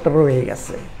রিসেপ্টর রয়ে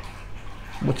গেছে,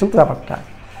 বুঝছেন তো ব্যাপারটা?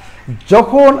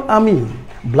 যখন আমি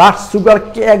ব্লাড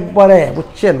সুগারকে একবারে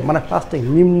বুঝছেন মানে ফার্স্টে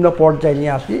নিম্ন পর্যায়ে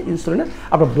নিয়ে আসি ইনসুলিনে,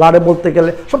 আপনার ব্লাডে বলতে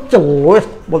গেলে সবচেয়ে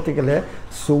লোয়েস্ট বলতে গেলে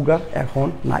সুগার এখন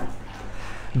নাই।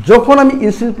 যখন আমি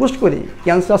ইনসুলিন পুশ করি,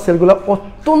 ক্যান্সার সেলগুলো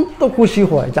অত্যন্ত খুশি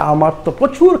হয় যে আমার তো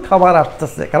প্রচুর খাবার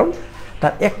আসতেছে, কারণ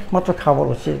তার একমাত্র খাবার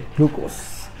হচ্ছে গ্লুকোজ।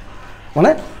 মানে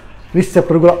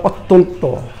রিসেপ্টরগুলো অত্যন্ত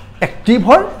অ্যাক্টিভ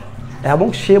হয় এবং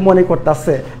সে মনে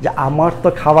করতেছে যে আমার তো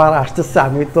খাবার আসতেছে,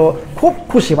 আমি তো খুব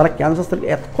খুশি, মানে ক্যান্সার সেল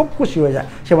এত খুব খুশি হয়ে যায়,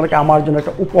 সে মনে করে আমার জন্য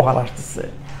একটা উপহার আসতেছে।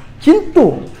 কিন্তু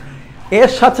এর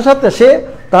সাথে সাথে সে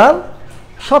তার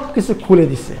সব কিছু খুলে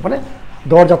দিছে, মানে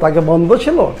দরজা তো আগে বন্ধ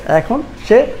ছিল, এখন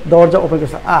সে দরজা ওপেন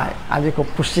করছে, আয় আমি খুব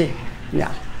খুশি।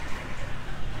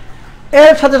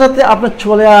 এর সাথে সাথে আপনার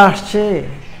চলে আসছে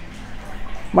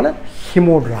মানে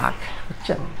হিমো ড্রাগ,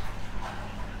 বুঝছেন?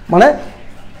 মানে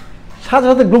সাথে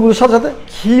সাথে গ্লুকোজের সাথে সাথে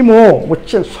হিমো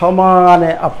বুঝছেন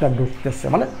সমানে আপনার ঢুকতেছে,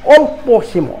 মানে অল্প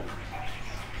হিমো।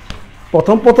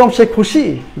 প্রথম সে খুশি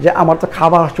যে আমার তো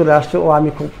খাবার চলে আসছে, ও আমি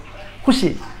খুব খুশি।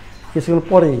 কিছুক্ষণ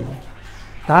পরেই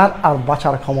তার আর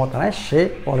বাঁচার ক্ষমতা নেই, সে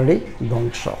অলরেডি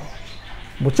ধ্বংস,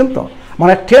 বুঝছেন তো?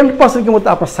 মানে 10% মধ্যে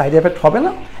আপনার সাইড এফেক্ট হবে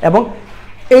না, এবং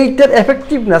এইটার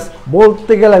এফেক্টিভনেস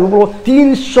বলতে গেলে আমি বলবো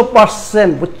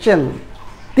 300%, বুঝছেন?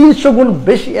 300 গুণ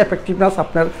বেশি এফেক্টিভনেস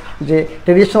আপনার যে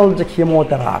ট্রেডিশনাল যে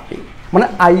কেমোথেরাপি, মানে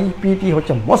আইপিটি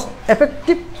হচ্ছে মোস্ট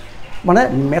এফেক্টিভ মানে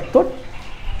মেথড,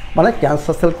 মানে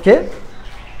ক্যান্সার সেলকে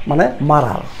মানে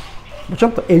মারার, বুঝছেন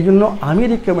তো? এই জন্য আমি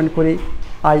রিকমেন্ড করি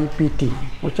আইপিটি,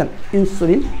 বুঝছেন,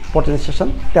 ইনসুলিন পটেন্সিয়েশন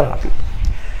থেরাপি।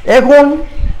 এখন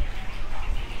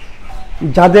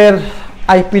যাদের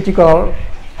আইপিটি করার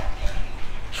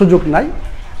সুযোগ নাই,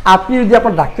 আপনি যদি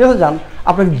আপনার ডাক্তারের কাছে যান,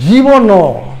 আপনার জীবনও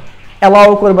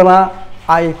অ্যালাউ করবে না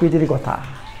আইপিটির কথা।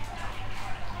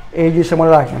 এই জিনিসটা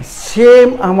মনে রাখবেন। সেম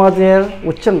আমাদের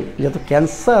বুঝছেন, যেহেতু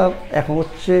ক্যান্সার এখন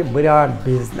হচ্ছে বিরাট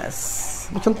বিজনেস,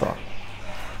 বুঝছেন তো।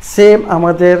 সেম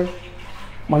আমাদের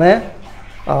মানে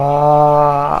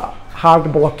হার্ট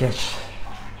ব্লকেজ,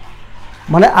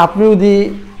 মানে আপনি যদি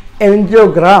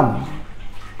এনজিওগ্রাম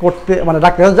করতে মানে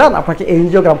ডাক্তার যান, আপনাকে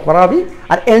এনজিওগ্রাম করাবি।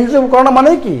 আর এনজিওগ্রাম করানো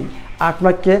মানে কি,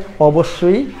 আপনাকে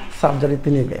অবশ্যই সার্জারিতে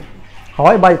নেবে,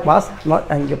 হয় বাইপাস না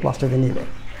অ্যাঞ্জিওপ্লাস্টিতে নেবে,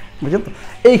 বুঝলেন তো।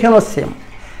 এইখানেও সেম,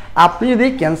 আপনি যদি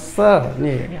ক্যান্সার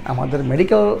নিয়ে আমাদের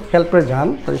মেডিকেল হেল্পে যান,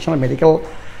 ট্রেডিশনাল মেডিকেল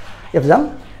এতে যান,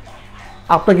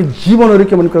 আপনাকে জীবনে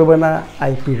রিকমেন্ড করবে না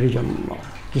আইপিডির জন্য।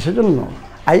 কিসের জন্য?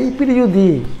 আইপিডি যদি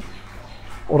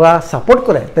ওরা সাপোর্ট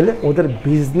করে তাহলে ওদের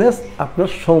বিজনেস আপনার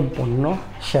সম্পূর্ণ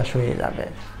শেষ হয়ে যাবে।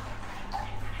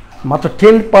 মাত্র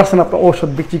 10% আপনার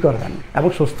ঔষধ বিক্রি করবেন এবং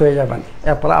সুস্থ হয়ে যাবেন।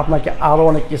 এরপরে আপনাকে আরও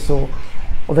অনেক কিছু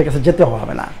ওদের কাছে যেতে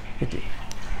হবে না এটি।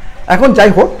 এখন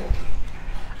যাই হোক,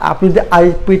 আপনি যদি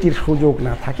আইপিটির সুযোগ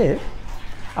না থাকে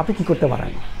আপনি কি করতে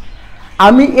পারেন?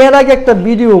 আমি এর আগে একটা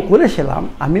ভিডিও করেছিলাম,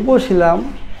 আমি বলছিলাম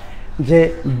যে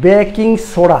বেকিং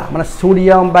সোডা মানে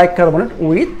sodium bicarbonate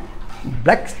with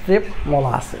black strap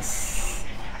molasses,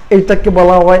 এইটাকে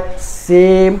বলা হয়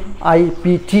সেম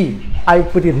আইপিটি,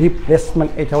 আইপিটি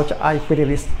রিপ্লেসমেন্ট। এটা হচ্ছে আইপিটি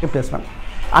রিপ্লেসমেন্ট।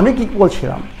 আমি কি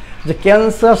বলছিলাম যে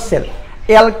ক্যান্সার সেল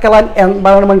অ্যালকালাইন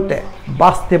এনভায়রনমেন্টে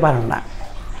বাঁচতে পারে না।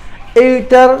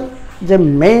 এইটার যে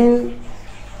মেইন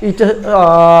এইটা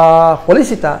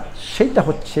পলিসিটা সেইটা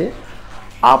হচ্ছে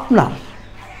আপনার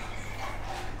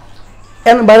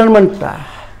এনভায়রনমেন্টটা,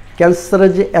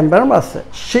 ক্যান্সারের যে এনভায়রনমেন্ট আছে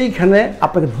সেইখানে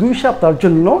আপনাকে 2 সপ্তাহের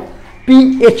জন্য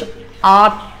পিএইচ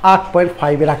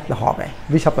 8.5 রাখতে হবে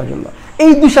 2 সপ্তাহের জন্য।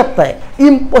 এই 2 সপ্তাহে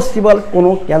ইম্পসিবল কোনো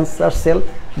ক্যান্সার সেল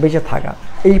বেঁচে থাকা,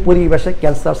 এই পরিবেশে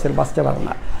ক্যান্সার সেল বাঁচতে পারে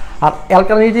না। আর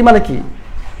অ্যালকালাইনিটি মানে কি?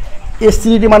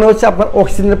 অ্যাসিডিটি মানে হচ্ছে আপনার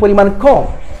অক্সিজেনের পরিমাণ কম,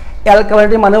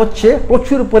 অ্যালকালাইনিটি মানে হচ্ছে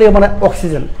প্রচুর পরিমাণে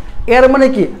অক্সিজেন। এর মানে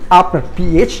কি আপনার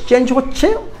পিএইচ চেঞ্জ হচ্ছে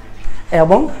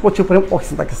এবং প্রচুর পরিমাণ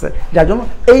অক্সিজেন থাকছে, যার জন্য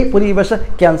এই পরিবেশে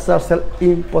ক্যান্সার সেল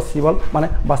ইম্পসিবল মানে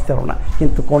বাঁচতে পারবে না।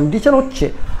 কিন্তু কন্ডিশন হচ্ছে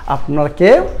আপনাকে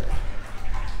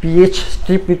পিএইচ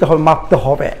স্ট্রিপ নিতে হবে, মাপতে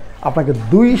হবে। আপনাকে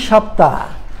 2 সপ্তাহ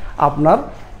আপনার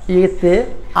এতে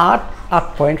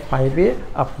 8.5-এ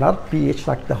আপনার পিএইচ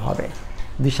রাখতে হবে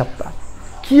 2 সপ্তাহ।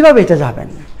 কীভাবে এটা যাবেন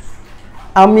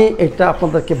আমি এটা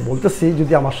আপনাদেরকে বলতেছি,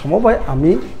 যদি আমার সম্ভব হয়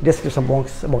আমি ডেসক্রিপশন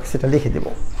বক্সে এটা লিখে দেব।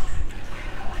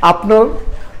 আপনার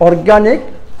অর্গানিক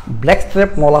ব্ল্যাক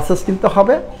স্ট্রেপ মোলাসেস কিনতে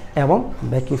হবে এবং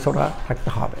বেকিং সোডা থাকতে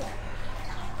হবে।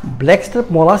 ব্ল্যাক স্ট্রেপ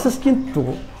মোলাসেস কিন্তু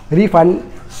রিফাইন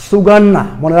সুগার না,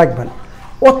 মনে রাখবেন।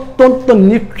 অত্যন্ত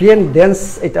নিউট্রিয়েন্ট ডেন্স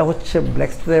এটা হচ্ছে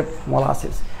ব্ল্যাক স্ট্রেপ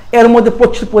মোলাসেস। এর মধ্যে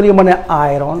প্রচুর পরিমাণে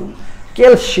iron,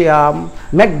 calcium,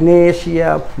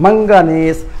 magnesium,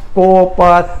 manganese,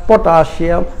 copper,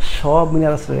 potassium সব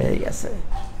মিনারেলস রয়ে গেছে।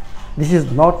 This is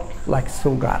not like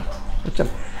sugar, বুঝছেন।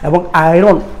 এবং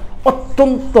আয়রন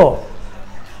অত্যন্ত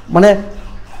মানে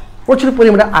প্রচুর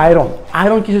পরিমাণে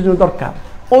আয়রন কিছুর জন্য দরকার,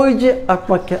 ওই যে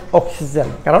আপনাকে অক্সিজেন,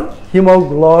 কারণ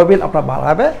হিমোগ্লোবিন আপনার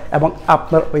বাড়াবে এবং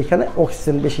আপনার ওইখানে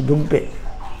অক্সিজেন বেশি ঢুকবে,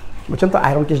 বুঝছেন তো।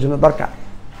 আয়রন কিছুর জন্য দরকার।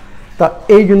 তা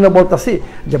এই জন্য বলতেছি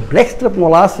যে black strap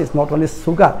molasses not only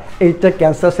sugar, এইটা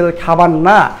ক্যান্সার সেলের খাবার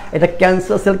না, এটা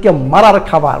ক্যান্সার সেলকে মারার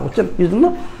খাবার, বুঝছেন। এই জন্য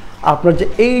আপনার যে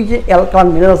এই যে অ্যালকালাইন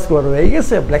মিনারেলসগুলো রয়ে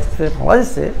গেছে ব্ল্যাক স্ট্রেপ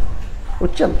মোলাসেসে,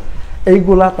 বুঝছেন,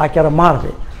 এইগুলা তাকে আর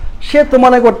মারবে। সে তো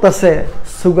মনে করতেছে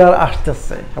সুগার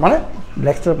আসতেছে, মানে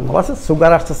ব্ল্যাক স্ট্রেপ মোলাসেস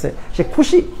সুগার আসতেছে, সে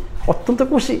খুশি, অত্যন্ত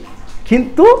খুশি।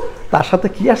 কিন্তু তার সাথে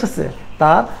কি আসতেছে,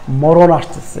 তার মরণ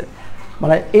আসতেছে।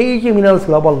 মানে এই যে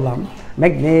মিনারেলসগুলো বললাম,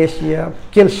 ম্যাগনেসিয়াম,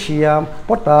 ক্যালসিয়াম,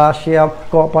 পটাশিয়াম,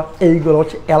 কপার, এইগুলো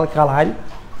হচ্ছে অ্যালকালাইন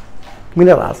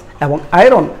মিনারেলস। এবং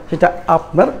আয়রন সেটা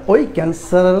আপনার ওই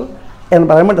ক্যান্সার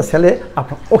এনভায়রনমেন্টের সেলে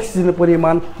আপনার অক্সিজেনের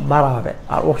পরিমাণ বাড়াবে।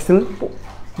 আর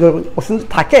অক্সিজেন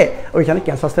থাকে ওইখানে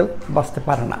ক্যান্সার সেল বাঁচতে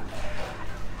পারে না।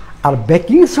 আর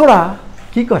বেকিং সোডা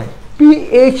কী করে,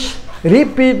 পিএইচ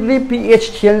রিপিটলি পিএইচ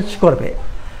চেঞ্জ করবে।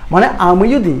 মানে আমি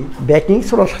যদি বেকিং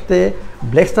সোডার সাথে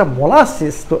ব্ল্যাক স্ট্রেপ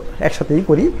মোলাসেস তো একসাথেই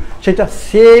করি, সেটা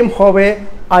সেম হবে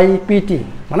আইপিটি,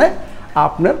 মানে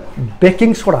আপনার বেকিং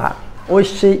সোডা ওই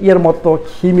সেই এর মতো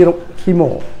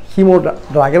হিমো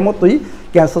ড্রাগের মতোই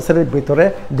ক্যান্সার সেলের ভিতরে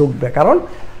ঢুকবে। কারণ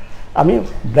আমি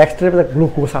ব্ল্যাক স্ট্রেপে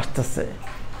গ্লুকোজ আসতেছে,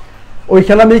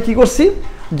 ওইখানে আমি কী করছি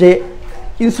যে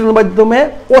ইনসুলিনের মাধ্যমে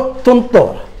অত্যন্ত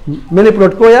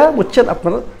ম্যানিপুলেট করে, বুঝছেন,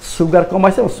 আপনার সুগার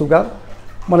কমাইছে এবং সুগার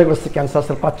মনে করছে ক্যান্সার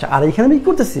সেল পাচ্ছে। আর এইখানে আমি কী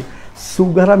করতেছি,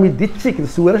 সুগার আমি দিচ্ছি,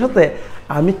 কিন্তু সুগারের সাথে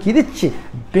আমি কি দিচ্ছি,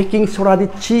 বেকিং সোডা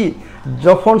দিচ্ছি।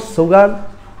 যখন সুগার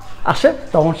আসে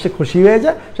তখন সে খুশি হয়ে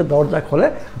যায়, সে দরজা খোলে,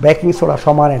 বেকিং সোডা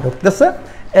সমানে ঢুকতেছে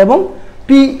এবং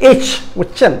পিএইচ,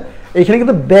 বুঝছেন, এইখানে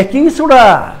কিন্তু বেকিং সোডা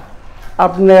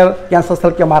আপনার ক্যান্সার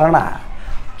সেলকে মারে না,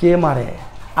 কে মারে?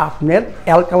 আপনার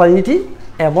অ্যালকালাইনিটি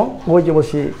এবং ওই যে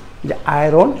বলছি যে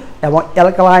আয়রন এবং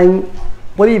অ্যালকালাইন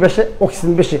পরিবেশে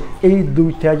অক্সিজেন বেশি, এই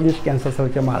দুইটা জিনিস ক্যান্সার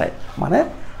সেলকে মারে। মানে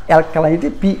অ্যালকালাইনিটি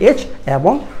পিএইচ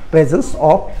এবং প্রেজেন্স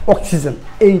অফ অক্সিজেন,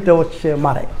 এইটা হচ্ছে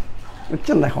মারে।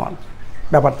 বুঝছেন না এখন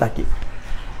ব্যাপারটা কি?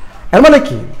 এর মানে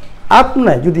কি,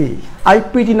 আপনি যদি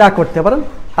আইপিটি না করতে পারেন,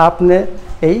 আপনি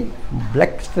এই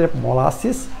black strap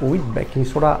molasses with baking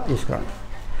soda use করেন।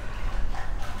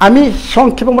 আমি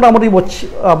সংক্ষেপে মোটামুটি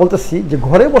বলতেছি যে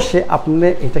ঘরে বসে আপনি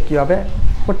এটা কীভাবে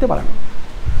করতে পারেন।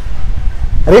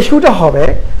 রেশিওটা হবে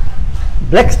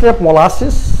ব্ল্যাক স্ট্রেপ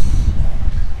মোলাসিস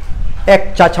 1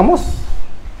 চা চামচ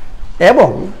এবং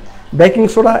বেকিং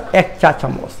সোডা 1 চা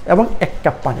চামচ এবং 1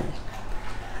 কাপ পানি,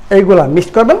 এইগুলা মিক্স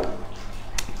করবেন।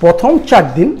 প্রথম 4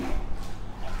 দিন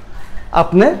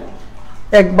আপনি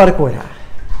একবার করে,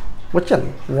 বুঝছেন,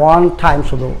 1 টাইম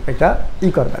শুধু এটা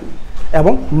করবেন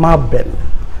এবং মাপবেন।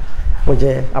 ওই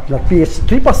যে আপনার পিএইচ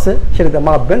স্ট্রিপ আছে সেটাতে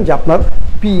মাপবেন যে আপনার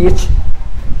পিএইচ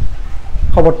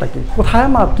খবরটা কি, কোথায়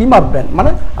কী মাপবেন,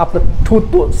 মানে আপনার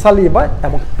থুতু, সালিভা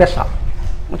এবং পেশাব,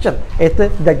 বুঝছেন, এতে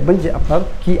দেখবেন যে আপনার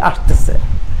কি আসতেছে।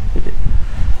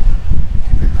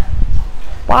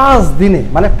 5 দিনে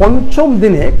মানে 5ম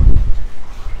দিনে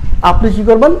আপনি কি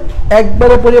করবেন,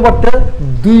 একবারের পরিবর্তে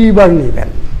 2বার নেবেন,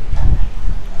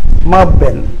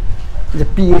 মাপবেন যে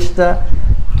পিএইচটা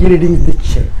কি রিডিং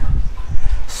দিচ্ছে।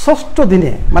 6ষ্ঠ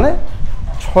দিনে মানে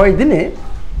 6 দিনে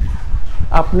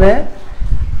আপনি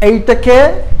এইটাকে,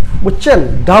 বুঝছেন,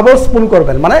 ডাবল স্পুন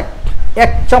করবেন, মানে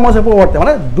 1 চামচের পরিবর্তে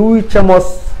মানে 2 চামচ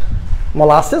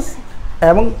মোলাসিস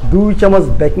এবং 2 চামচ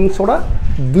বেকিং সোডা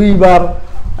 2বার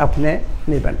আপনি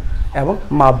নেবেন এবং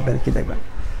মাপবেন, কি দেখবেন।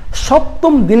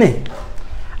 7ম দিনে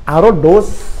আরও ডোজ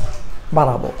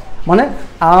বাড়াবো, মানে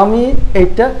আমি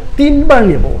এইটা 3বার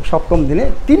নেব। 7ম দিনে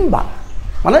 3বার,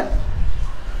 মানে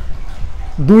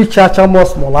 2 চা চামচ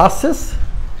মোলাসিস,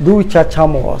 2 চা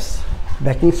চামচ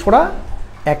বেকিং সোডা,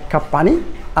 1 কাপ পানি,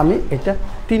 আমি এটা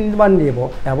 3বার নেব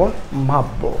এবং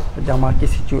মাপবো যে আমার কি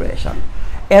সিচুয়েশান।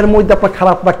 এর মধ্যে আপনার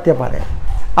খারাপ লাগতে পারে,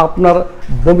 আপনার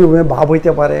বমি বমি ভাব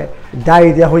হইতে পারে,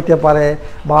 ডায়রিয়া হইতে পারে,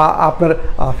 বা আপনার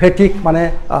ফেটিক মানে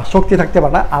শক্তি থাকতে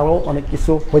পারে না, আরও অনেক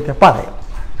কিছু হইতে পারে।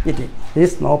 এটি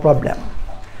ইজ নো প্রবলেম।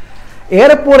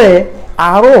 এরপরে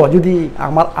আরও যদি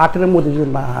আমার 8-এর মধ্যে যদি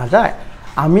না যায়,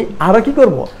 আমি আরও কী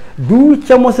করব, 2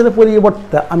 চামচের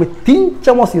পরিবর্তে আমি 3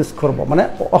 চামচ ইউজ করব, মানে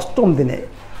 8ম দিনে,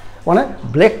 মানে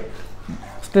ব্ল্যাক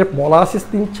স্ট্রেপ মোলাসিস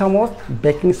 3 চামচ,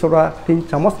 বেকিং সোডা 3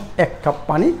 চামচ, 1 কাপ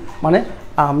পানি, মানে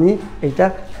আমি এটা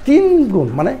 3 গুণ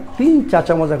মানে 3 চা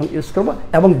চামচ এখন ইউজ করব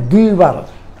এবং 2বার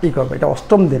করবো, এটা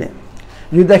 8ম দিনে।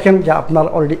 যদি দেখেন যে আপনার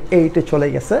অলরেডি 8-এ চলে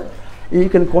গেছে, ইউ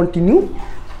ক্যান কন্টিনিউ,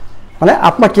 মানে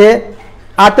আপনাকে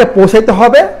 8-এ পৌঁছাইতে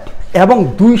হবে এবং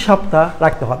 2 সপ্তাহ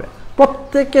রাখতে হবে।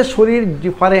 প্রত্যেকের শরীর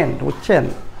ডিফারেন্ট, বুঝছেন।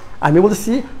 আমি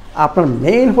বলছি আপনার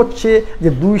মেইন হচ্ছে যে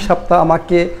 2 সপ্তাহ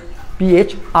আমাকে পিএইচ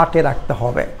 8-এ রাখতে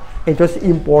হবে, এটা হচ্ছে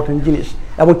ইম্পর্টেন্ট জিনিস।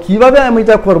 এবং কীভাবে আমি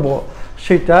এটা করবো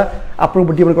সেটা আপনার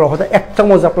উপর ডিপেন্ড করা, হয়তো 1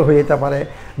 চামচ আপনার হয়ে যেতে পারে,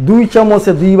 2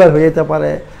 চামচে 2বার হয়ে যেতে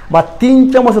পারে, বা 3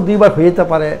 চামচে 2বার হয়ে যেতে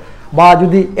পারে, বা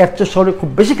যদি এর চেয়ে শরীর খুব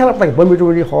বেশি খারাপ লাগে, বমি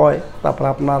টমি হয়, তারপর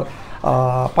আপনার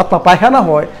পাতলা পায়খানা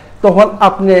হয়, তখন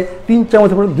আপনি 3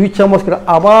 চামচের পরে 2 চামচ করে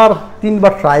আবার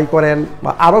 3বার ট্রাই করেন,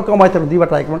 বা আরও কমাইতে 2বার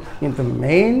ট্রাই করেন। কিন্তু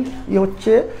মেইন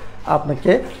হচ্ছে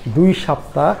আপনাকে 2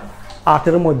 সপ্তাহ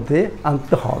 8-এর মধ্যে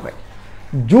আনতে হবে।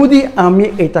 যদি আমি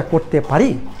এটা করতে পারি,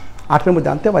 8-এর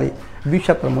মধ্যে আনতে পারি, 2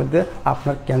 সপ্তাহের মধ্যে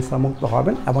আপনার ক্যান্সার মুক্ত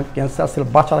হবেন এবং ক্যান্সার সেল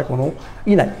বাঁচার কোনো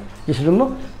নাই। কিসের জন্য?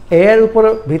 এর উপর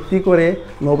ভিত্তি করে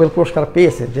নোবেল পুরস্কার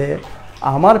পেয়েছে যে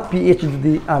আমার পিএইচ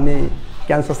যদি আমি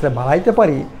ক্যান্সার সেল বাড়াইতে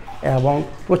পারি এবং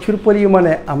প্রচুর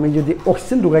পরিমাণে আমি যদি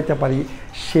অক্সিজেন ঢুকাইতে পারি,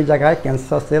 সে জায়গায়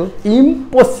ক্যান্সার সেল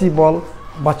ইম্পসিবল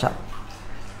বাঁচা।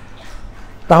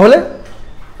 তাহলে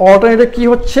অল্টারনেটিভ কী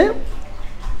হচ্ছে,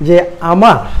 যে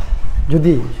আমার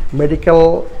যদি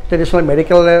ট্রেডিশনাল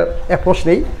মেডিকেলের অ্যাপ্রোচ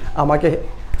নেই, আমাকে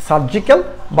সার্জিক্যাল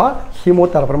বা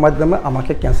হিমোথেরাপির মাধ্যমে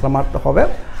আমাকে ক্যান্সার মারতে হবে।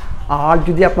 আর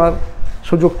যদি আপনার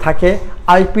সুযোগ থাকে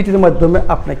আইপিটির মাধ্যমে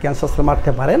আপনি ক্যান্সার সেল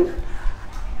মারতে পারেন।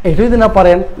 এটা যদি না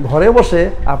পারেন, ঘরে বসে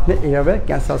আপনি এইভাবে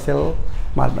ক্যান্সার সেল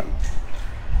মারবেন।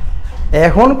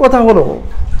 এখন কথা হলো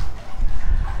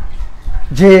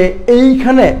যে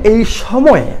এইখানে এই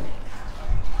সময়ে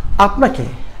আপনাকে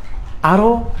আরও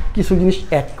কিছু জিনিস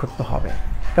অ্যাড করতে হবে,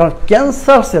 কারণ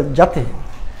ক্যান্সার সেল যাতে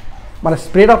মানে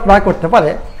স্প্রেড আপ না করতে পারে,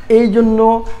 এই জন্য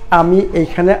আমি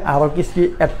এইখানে আরও কিছু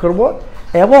অ্যাড করব।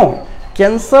 এবং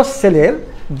ক্যান্সার সেলের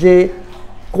যে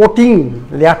কোটিং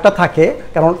লেয়ারটা থাকে,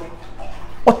 কারণ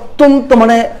অত্যন্ত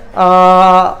মানে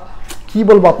কি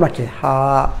বলবো আপনাকে,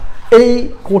 এই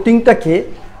কোটিংটাকে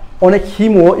অনেক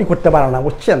হিমো করতে পারে না,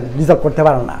 বুঝছেন, ডিজার্ভ করতে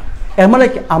পারে না। এর মানে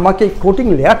কি আমাকে কোটিং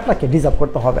লেয়ারটাকে ডিজার্ভ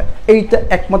করতে হবে। এইটা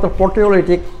একমাত্র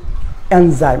প্রোটিওলাইটিক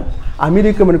এনজাইম। আমি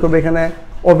রিকমেন্ড করবো এখানে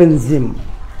ওভেনজিম।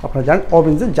 আপনারা জানেন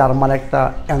ওভেনজিম জার্মান একটা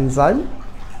এনজাইম,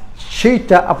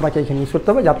 সেইটা আপনাকে এখানে ইউজ করতে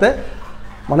হবে যাতে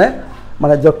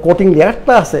মানে যে কোটিং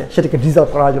লেয়ারটা আছে সেটাকে ডিজার্ভ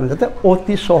করার জন্য, যাতে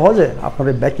অতি সহজে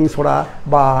আপনার বেকিং সোডা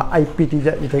বা আইপিটি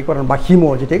যেটাই করেন বা হিমো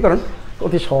যেটাই করেন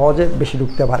অতি সহজে বেশি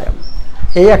ঢুকতে পারে।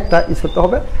 এই একটা ইউজ করতে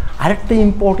হবে। আরেকটা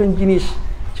ইম্পর্টেন্ট জিনিস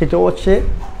সেটা হচ্ছে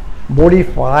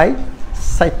মডিফাইড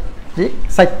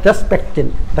সাইট্রাস পেকটিন,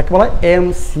 যাকে বলা হয়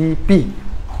এমসিপি।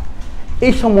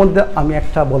 এই সম্বন্ধে আমি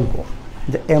একটা বলবো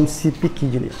যে এমসিপি কী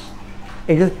জিনিস।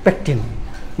 এইটা পেকটিন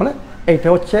মানে এইটা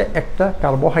হচ্ছে একটা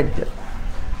কার্বোহাইড্রেট।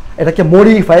 এটাকে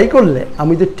মডিফাই করলে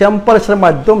আমি যদি টেম্পারেচারের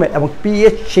মাধ্যমে এবং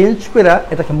পিএইচ চেঞ্জ করে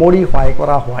এটাকে মডিফাই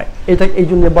করা হয়, এটা এই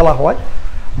জন্য বলা হয়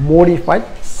মডিফাইড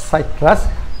সাইট্রাস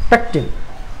পেকটিন।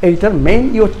 এইটার মেইন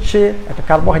হচ্ছে একটা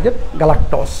কার্বোহাইড্রেট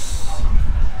গ্যালাক্টোজ।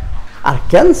 আর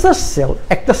ক্যান্সার সেল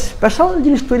একটা স্পেশাল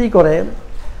জিনিস তৈরি করে,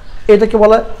 এটাকে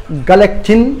বলা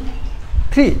গ্যালেকটিন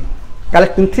 3।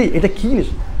 গ্যালেকটিন 3 এটা কী জিনিস?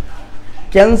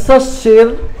 ক্যান্সার সেল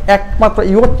একমাত্র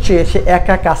হচ্ছে সে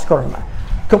একা কাজ করে না,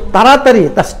 খুব তাড়াতাড়ি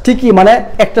তার স্টিকি মানে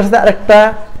একটার সাথে আরেকটা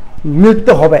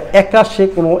মিলতে হবে, একা সে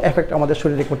কোনো এফেক্ট আমাদের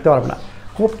শরীরে করতে পারবে না।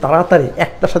 খুব তাড়াতাড়ি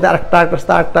একটার সাথে আরেকটা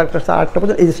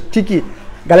পর্যন্ত এই যে স্টিকি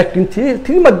গ্যালেকটিন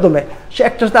 3 মাধ্যমে সে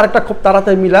একটার সাথে আরেকটা খুব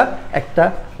তাড়াতাড়ি মিলা একটা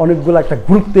অনেকগুলো একটা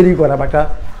গ্রুপ তৈরি করা বা একটা,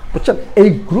 বুঝছেন, এই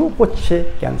গ্রুপ হচ্ছে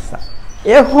ক্যান্সার।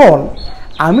 এখন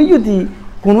আমি যদি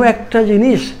কোনো একটা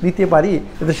জিনিস দিতে পারি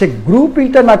যাতে সে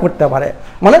গ্রুপিংটা না করতে পারে,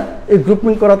 মানে এই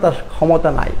গ্রুপিং করা তার ক্ষমতা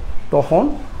নাই, তখন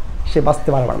সে বাঁচতে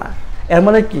পারবে না। এর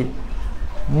মানে কি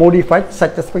মডিফাইড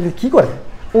সাইট্রাস পেকটিন কী করে?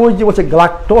 ওই যে বলছে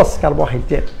গ্যালাক্টোজ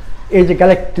কার্বোহাইড্রেট, এই যে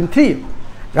গ্যালেকটিন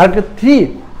 3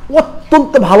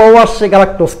 অত্যন্ত ভালোবাসে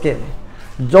গ্যালাক্টোজকে।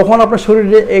 যখন আপনার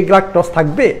শরীরে এই গ্যালাক্টোজ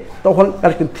থাকবে তখন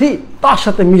গ্যালেকটিন 3 তার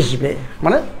সাথে মিশবে,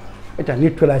 মানে এটা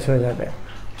নিউট্রালাইজ হয়ে যাবে।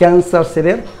 ক্যান্সার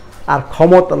সেলের আর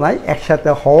ক্ষমতা নাই একসাথে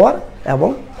হওয়ার এবং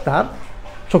তার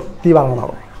শক্তি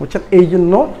বাড়ানোর, বুঝছেন। এই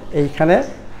জন্য এইখানে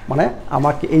মানে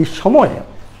আমাকে এই সময়ে,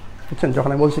 বুঝছেন, যখন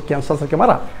আমি বলছি ক্যান্সার সেলকে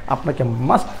মারা, আপনাকে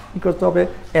মাস্ট কী করতে হবে?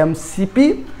 এমসিপি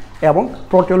এবং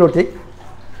প্রোটিওলাইটিক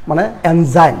মানে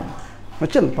এনজাইম,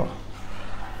 বুঝছেন তো।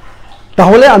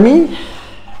 তাহলে আমি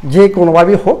যে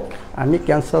কোনোভাবেই হোক আমি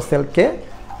ক্যান্সার সেলকে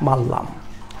মারলাম।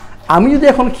 আমি যদি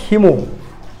এখন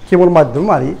খিমোর মাধ্যমে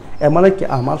মারি, এর মানে কি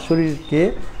আমার শরীরকে,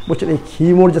 বুঝছেন, এই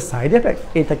খিমোর যে সাইড এফেক্ট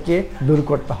এটাকে দূর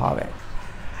করতে হবে।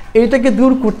 এইটাকে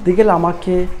দূর করতে গেলে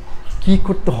আমাকে কি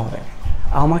করতে হবে?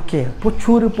 আমাকে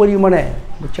প্রচুর পরিমাণে,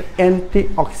 বুঝছেন,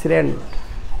 অ্যান্টিঅক্সিডেন্ট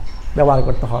ব্যবহার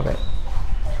করতে হবে।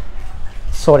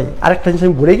 আরেকটা জিনিস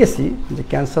আমি ভুলে গেছি যে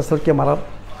ক্যান্সার সেলকে মারার,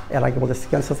 এর আগে বলতেছি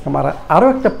ক্যান্সার সেলকে মারার আরও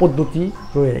একটা পদ্ধতি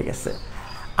রয়ে গেছে।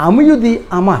 আমি যদি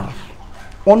আমার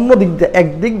অন্য দিক দিয়ে,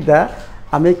 একদিক দিয়ে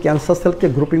আমি ক্যান্সার সেলকে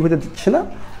গ্রুপিং হতে দিচ্ছি না,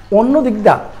 অন্য দিক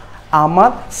দিয়ে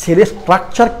আমার সেলের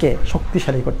স্ট্রাকচারকে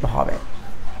শক্তিশালী করতে হবে।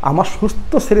 আমার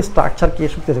সুস্থ সেলের স্ট্রাকচারকে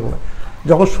শক্তিশালী করবে।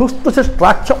 যখন সুস্থ সেল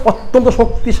স্ট্রাকচার অত্যন্ত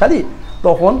শক্তিশালী,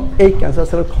 তখন এই ক্যান্সার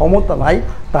সেলের ক্ষমতা নাই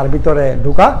তার ভিতরে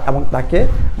ঢোকা এবং তাকে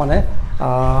মানে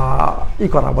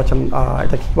করা, বলছেন,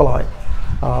 এটা কী বলা হয়,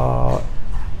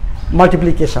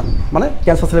 মাল্টিপ্লিকেশন, মানে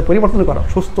ক্যান্সার সেলের পরিবর্তন করা।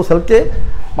 সুস্থ সেলকে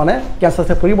মানে ক্যান্সার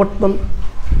সেল পরিবর্তন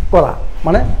করা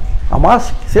মানে আমার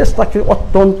সেল স্ট্রাকচার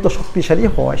অত্যন্ত শক্তিশালী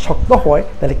হয়, শক্ত হয়,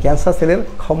 তাহলে ক্যান্সার সেলের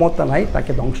ক্ষমতা নাই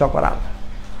তাকে ধ্বংস করা।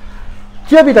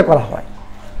 কীভাবে এটা করা হয়?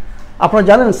 আপনারা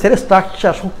জানেন সেলের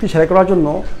স্ট্রাকচার শক্তিশালী করার জন্য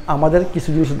আমাদের কিছু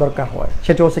জিনিসের দরকার হয়,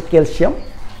 সেটা হচ্ছে ক্যালসিয়াম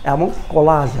এবং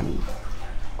কোলাজেন।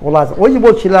 ওই যে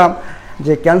বলছিলাম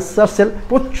যে ক্যান্সার সেল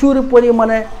প্রচুর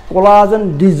পরিমাণে কোলাজেন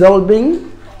ডিজলভিং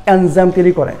এনজাইম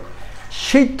তৈরি করে,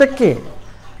 সেইটাকে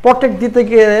প্রোটেক্ট দিতে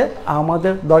গেলে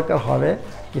আমাদের দরকার হবে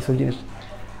কিছু জিনিস।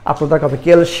 আপনার দরকার হবে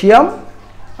ক্যালসিয়াম,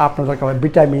 আপনার দরকার হবে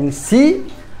ভিটামিন সি,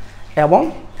 এবং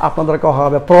আপনার দরকার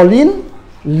হবে প্রোলিন,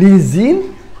 লিজিন,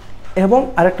 এবং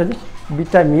আরেকটা জিনিস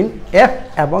ভিটামিন এফ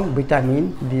এবং ভিটামিন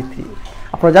D3।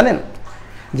 আপনারা জানেন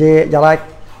যে যারা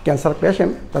ক্যান্সার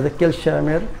পেশেন্ট তাদের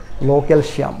ক্যালসিয়ামের লো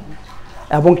ক্যালসিয়াম,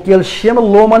 এবং ক্যালসিয়ামের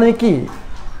লো মানে কি?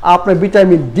 আপনার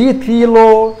ভিটামিন D3 লো,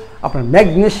 আপনার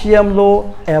ম্যাগনেসিয়াম লো,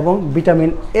 এবং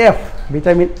ভিটামিন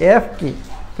এফ কি?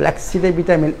 ফ্ল্যাক্সিডে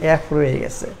ভিটামিন এফ রয়ে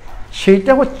গেছে,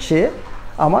 সেইটা হচ্ছে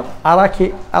আমার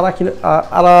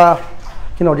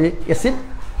আরাকিনোলিক অ্যাসিড,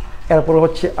 এরপর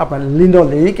হচ্ছে আপনার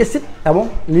লিনোলেইক অ্যাসিড এবং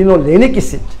লিনোলেনিক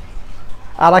অ্যাসিড।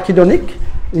 আরাকিডোনিক,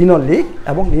 লিনোলিক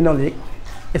এবং লিনোলিক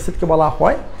অ্যাসিডকে বলা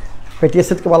হয়, ফ্যাটি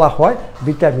অ্যাসিডকে বলা হয়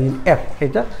ভিটামিন এফ।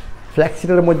 এটা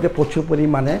ফ্ল্যাক্সিডের মধ্যে প্রচুর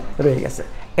পরিমাণে রয়ে গেছে।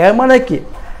 এর মানে কি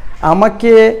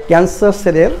আমাকে ক্যান্সার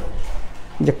সেলের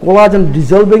যে কোলাজেন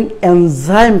ডিজলভিং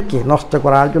এনজাইমকে নষ্ট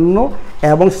করার জন্য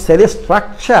এবং সেলের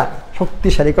স্ট্রাকচার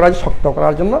শক্তিশালী করার শক্ত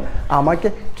করার জন্য আমাকে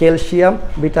calcium,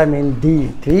 vitamin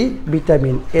D3,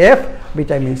 vitamin F,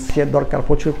 vitamin C এর দরকার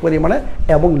প্রচুর পরিমাণে,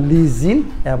 এবং লিজিন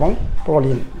এবং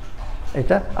প্রোলিন,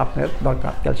 এটা আপনার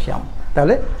দরকার ক্যালসিয়াম।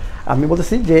 তাহলে আমি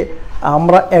বলতেছি যে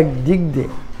আমরা একদিক দিয়ে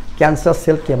ক্যান্সার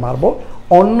সেলকে মারবো,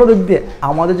 অন্য দিক দিয়ে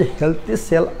আমাদের যে হেলথি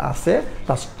সেল আছে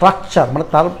তার স্ট্রাকচার মানে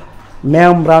তার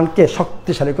মেমব্রানকে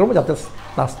শক্তিশালী করবো যাতে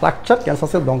তার স্ট্রাকচার ক্যান্সার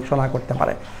সেল ধ্বংস না করতে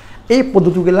পারে। এই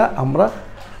পদ্ধতিগুলো আমরা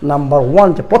নাম্বার 1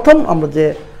 যে প্রথম আমরা যে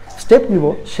স্টেপ নিব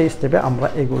সেই স্টেপে আমরা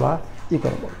এগুলা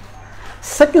করব।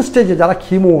 সেকেন্ড স্টেজে যারা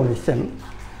কিমো নিচ্ছেন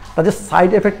তাদের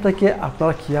সাইড এফেক্টটাকে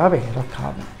আপনারা কীভাবে রক্ষা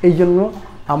হবে, এই জন্য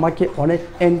আমাকে অনেক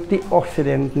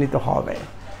অ্যান্টিঅক্সিডেন্ট নিতে হবে।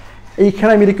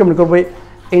 এইখানে আমি রিকমেন্ড করবো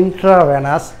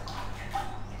ইন্ট্রাভেনাস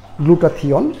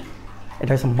গ্লুটাথিয়ন,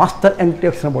 এটা হচ্ছে মাস্টার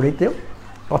অ্যান্টিঅক্সিডেন্ট বডিতে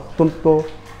অত্যন্ত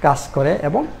কাজ করে,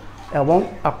 এবং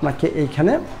আপনাকে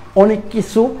এইখানে অনেক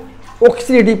কিছু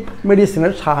অক্সিডেটিভ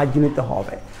মেডিসিনের সাহায্য নিতে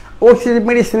হবে। অক্সিডেটিভ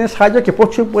মেডিসিনের সাহায্যে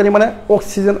প্রচুর পরিমাণে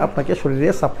অক্সিজেন আপনাকে শরীরে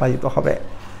সাপ্লাই দিতে হবে।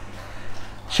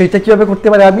 সেইটা কীভাবে করতে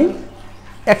পারি আমি?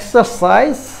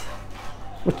 এক্সারসাইজ,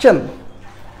 বুঝছেন,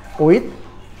 উইথ,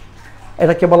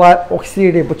 এটাকে বলা হয়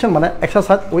অক্সিডেটিভ, বুঝছেন, মানে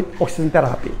এক্সারসাইজ উইথ অক্সিজেন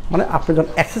থেরাপি। মানে আপনি যখন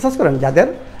এক্সারসাইজ করেন, যাদের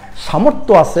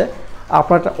সামর্থ্য আছে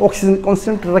আপনার একটা অক্সিজেন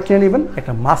কনসেন্ট্রেটর কিনে নেবেন,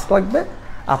 একটা মাস্ক লাগবে।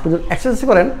 আপনি যখন এক্সারসাইজ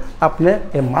করেন আপনি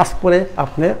এই মাস্ক পরে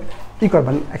আপনি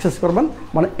করবেন, এক্সারসাইজ করবেন,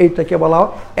 মানে এইটাকে বলা হয়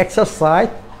এক্সারসাইজ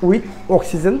উইথ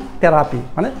অক্সিজেন থেরাপি।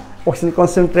 মানে অক্সিজেন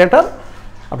কনসেন্ট্রেটর,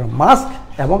 আপনার মাস্ক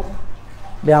এবং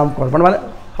ব্যায়াম করবেন, মানে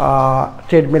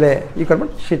ট্রেডমিলে করবেন,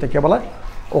 সেটাকে বলা হয়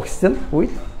অক্সিজেন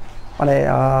উইথ মানে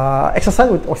এক্সারসাইজ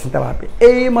উইথ অক্সিজেন থেরাপি।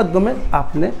 এই মাধ্যমে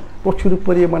আপনি প্রচুর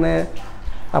পরিমাণে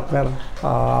আপনার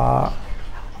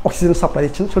অক্সিজেন সাপ্লাই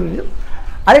দিচ্ছেন শরীরে।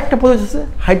 আরেকটা পদ্ধতি হচ্ছে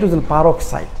হাইড্রোজেন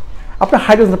পারঅক্সাইড। আপনি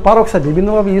হাইড্রোজেন পারঅক্সাইড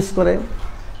বিভিন্নভাবে ইউজ করে,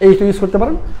 এইটা ইউজ করতে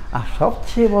পারেন। আর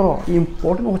সবচেয়ে বড়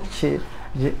ইম্পর্টেন্ট হচ্ছে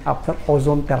যে আপনার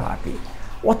ওজোন থেরাপি,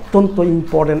 অত্যন্ত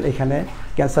ইম্পর্টেন্ট এখানে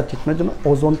ক্যান্সার ট্রিটমেন্টের জন্য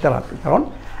ওজোন থেরাপি। কারণ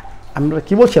আমরা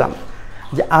কী বলছিলাম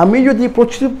যে আমি যদি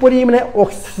প্রচুর পরিমাণে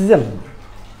অক্সিজেন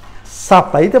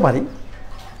সাপ্লাই দিতে পারি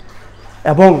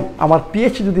এবং আমার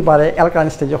পিএইচ যদি বাড়ে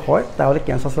অ্যালকালাইন স্টেজে হয়, তাহলে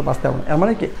ক্যান্সার সেল বাঁচতে পারবেন। এর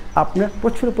মানে কি আপনি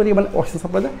প্রচুর পরিমাণে অক্সিজেন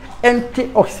সাপ্লাই দেন,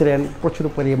 অ্যান্টিঅক্সিডেন্ট প্রচুর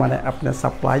পরিমাণে আপনি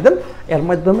সাপ্লাই দেন, এর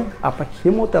মাধ্যমে আপনার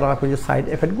কিমোথেরাপির যে সাইড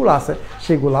এফেক্টগুলো আছে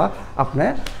সেগুলো আপনি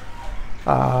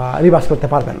রিভার্স করতে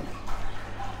পারবেন।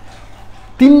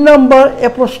 3 নম্বর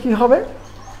অ্যাপ্রোচ কী হবে?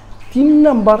 3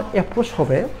 নম্বর অ্যাপ্রোচ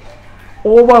হবে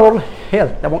ওভারঅল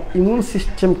হেলথ এবং ইমিউন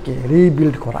সিস্টেমকে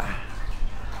রিবিল্ড করা।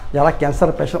 যারা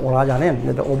ক্যান্সার পেশেন্ট ওরা জানেন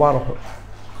যে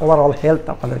ওভারঅল হেলথ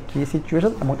আপনাদের কী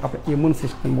সিচুয়েশন এবং আপনার ইমিউন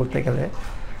সিস্টেম বলতে গেলে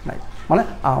নাই, মানে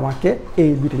আমাকে এই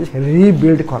দুটো জিনিস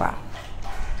রিবিল্ড করা।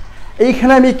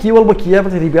 এইখানে আমি কী বলবো, কীভাবে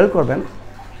রিবিল্ড করবেন?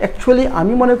 অ্যাকচুয়ালি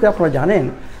আমি মনে করি আপনারা জানেন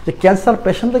যে ক্যান্সার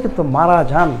পেশেন্টরা কিন্তু মারা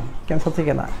যান ক্যান্সার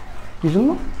থেকে না। কী জন্য?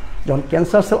 যখন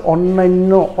ক্যান্সার সেল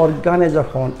অন্যান্য অর্গানে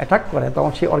যখন অ্যাটাক করে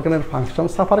তখন সেই অর্গানের ফাংশন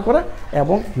সাফার করে,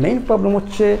 এবং মেইন প্রবলেম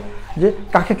হচ্ছে যে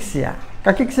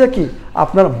কাকেক্সিয়া কি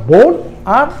আপনার বোন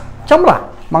আর চামড়া,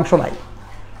 মাংস নাই।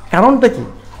 কারণটা কি?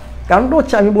 কারণটা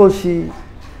হচ্ছে আমি বলছি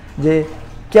যে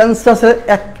ক্যান্সার সেলের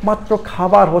একমাত্র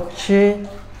খাবার হচ্ছে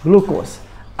গ্লুকোজ।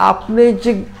 আপনি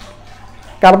যে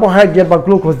কার্বোহাইড্রেট বা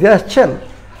গ্লুকোজ দিয়ে আসছেন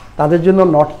তাদের জন্য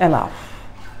নট এনাফ।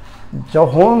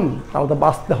 যখন তাহলে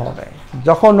বাঁচতে হবে,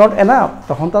 যখন নট এনাফ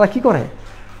তখন তারা কি করে?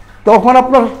 তখন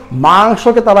আপনার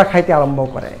মাংসকে তারা খাইতে আরম্ভ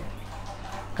করে।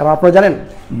 কারণ আপনারা জানেন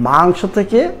মাংস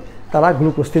থেকে তারা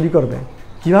গ্লুকোজ তৈরি করবে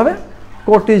কীভাবে?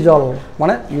 কর্টিজল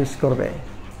মানে ইউজ করবে,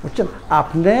 বুঝছেন।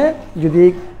 আপনি যদি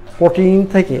প্রোটিন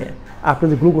থেকে আপনি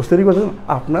যদি গ্লুকোজ তৈরি করতে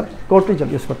আপনার কর্টিজল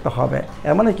ইউজ করতে হবে।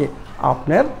 এর মানে কি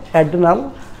আপনার অ্যাড্রেনাল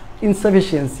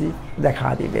ইনসাফিসিয়েন্সি দেখা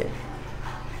দিবে।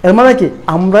 এর মানে কি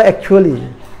আমরা অ্যাকচুয়ালি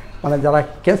মানে যারা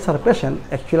ক্যান্সার পেশেন্ট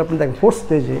অ্যাকচুয়ালি আপনি দেখেন 4th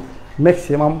স্টেজে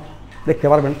ম্যাক্সিমাম দেখতে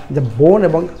পারবেন যে বোন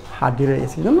এবং হাড্ডি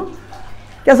রয়েছে। এই জন্য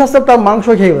ক্যান্সার সেল তার মাংস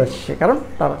খেয়ে যাচ্ছে, কারণ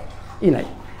তার নাই।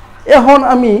 এখন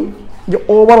আমি যে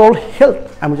ওভারঅল হেলথ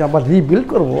আমি যে আবার রিবিল্ড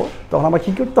করবো, তখন আমার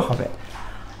কী করতে হবে?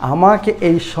 আমাকে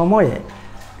এই সময়ে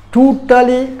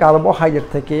টোটালি কার্বোহাইড্রেট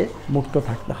থেকে মুক্ত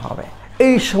থাকতে হবে।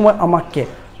 এই সময় আমাকে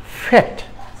ফ্যাট,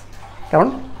 কারণ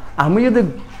আমি যদি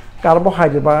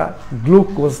কার্বোহাইড্রেট বা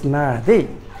গ্লুকোজ না দিই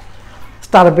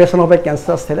স্টারভেশন হবে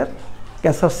ক্যান্সার সেলের।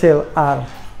 ক্যান্সার সেল আর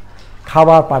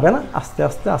খাবার পাবে না, আস্তে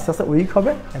আস্তে উইক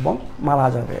হবে এবং মারা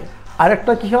যাবে।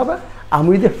 আরেকটা কী হবে? আমি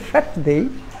যদি ফ্যাট দিই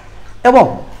এবং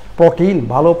প্রোটিন,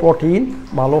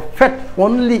 ভালো ফ্যাট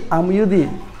অনলি, আমি যদি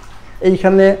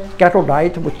এইখানে ক্যাটো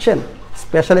ডায়েট, বুঝছেন,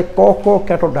 স্পেশালি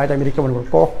ক্যাটো ডায়েট আমি রিকমেন্ড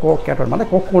করব। ক্যাটো মানে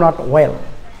কোকোনাট অয়েল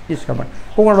ইউজ করবেন।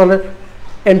 কোকোনাট অয়েলের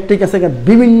অ্যান্টি ক্যান্সার এখানে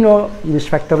বিভিন্ন জিনিস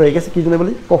ফ্যাক্টর রয়ে গেছে। কী জন্য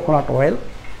বলি কোকোনাট অয়েল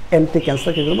অ্যান্টি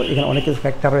ক্যান্সার, কী জন্য এখানে অনেক কিছু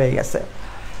ফ্যাক্টর রয়ে গেছে।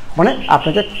 মানে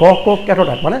আপনাকে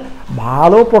𝐶𝐶 মানে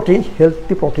ভালো প্রোটিন,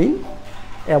 হেলথি প্রোটিন,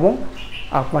 এবং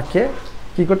আপনাকে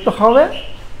কী করতে হবে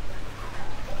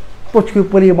প্রচুর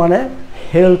পরিমাণে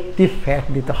হেলথি ফ্যাট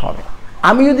দিতে হবে।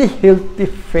 আমি যদি হেলথি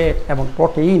ফ্যাট এবং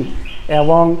প্রোটিন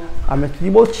এবং আমি কী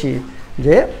বলছি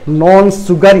যে নন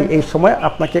সুগারি, এই সময়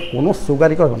আপনাকে কোনো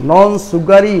সুগারি করবে নন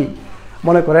সুগারি,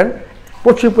 মনে করেন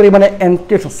প্রচুর পরিমাণে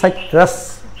অ্যান্টি সাইট্রাস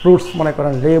ফ্রুটস, মনে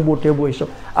করেন লেবু টেবু এইসব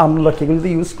আমলকি এগুলো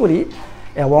যদি ইউজ করি,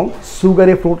 এবং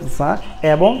সুগারি ফ্রুটস না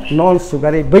এবং নন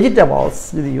সুগারি ভেজিটেবলস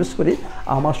যদি ইউজ করি,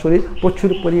 আমার শরীর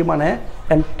প্রচুর পরিমাণে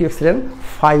অ্যান্টিঅক্সিডেন্ট,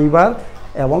 ফাইবার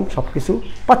এবং সব কিছু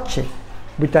পাচ্ছে,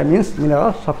 ভিটামিনস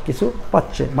মিনারেল সব কিছু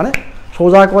পাচ্ছে। মানে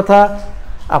সোজা কথা,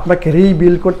 আপনাকে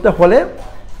রিবিল্ড করতে হলে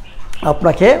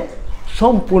আপনাকে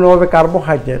সম্পূর্ণভাবে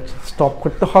কার্বোহাইড্রেট স্টপ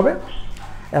করতে হবে,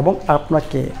 এবং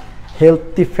আপনাকে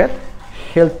হেলথি ফ্যাট,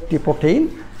 হেলথি প্রোটিন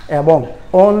এবং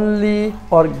অনলি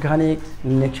অর্গানিক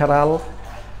ন্যাচারাল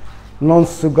নন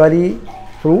সুগারি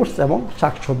ফ্রুটস এবং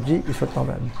শাকসবজি ইউজ করতে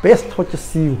হবে। বেস্ট হচ্ছে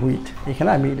সি হুইট, এখানে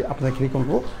আমি আপনাকে রিকমেন্ড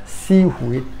করবো সি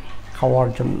হুইট খাওয়ার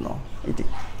জন্য এটি।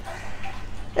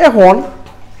 এখন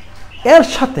এর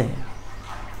সাথে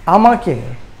আমাকে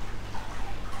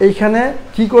এইখানে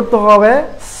কি করতে হবে,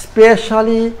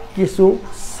 স্পেশালি কিছু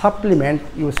সাপ্লিমেন্ট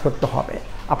ইউজ করতে হবে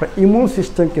আপনার ইমিউন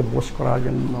সিস্টেমকে বুস্ট করার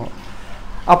জন্য,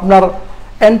 আপনার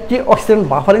অ্যান্টিঅক্সিডেন্ট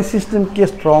বাফারিং সিস্টেমকে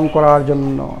স্ট্রং করার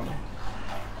জন্য,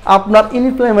 আপনার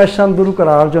ইনফ্লামেশন দূর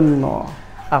করার জন্য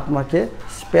আপনাকে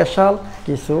স্পেশাল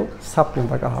কিছু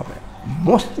সাপ্লিমেন্ট রাখা হবে।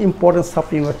 মোস্ট ইম্পর্টেন্ট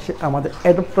সাপ্লিমেন্ট হচ্ছে আমাদের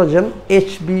অ্যাডাপ্টোজেন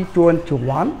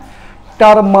HB21,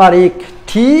 টারমারিক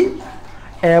টি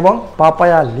এবং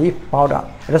পাপায়া লিফ পাউডার।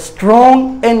 এটা স্ট্রং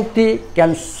অ্যান্টি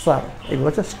ক্যান্সার, এগুলো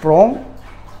হচ্ছে স্ট্রং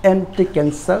অ্যান্টি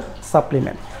ক্যান্সার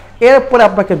সাপ্লিমেন্ট। এরপরে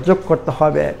আপনাকে যোগ করতে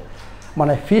হবে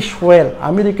মানে ফিশ অয়েল,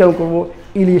 আমি রিকমেন্ড করবো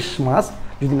ইলিশ মাছ,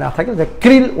 যদি না থাকে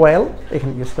ক্রিল অয়েল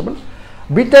এখানে ইউজ করবেন,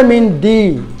 ভিটামিন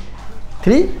D3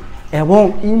 এবং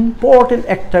ইম্পর্টেন্ট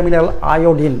একটা মিনারেল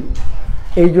আয়োডিন।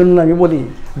 এই জন্য আমি বলি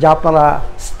যে আপনারা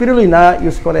স্পিরুলিনা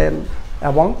ইউজ করেন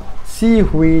এবং সি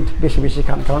হুইট বেশি বেশি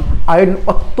খান, কারণ আয়োডিন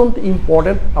অত্যন্ত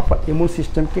ইম্পর্টেন্ট আপনার ইমিউন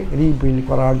সিস্টেমকে রিবিল্ড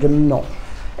করার জন্য।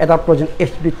 অ্যাডাপ্টোজেন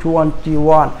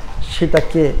HB21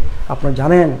 সেটাকে আপনারা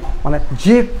জানেন মানে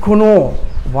যে কোনো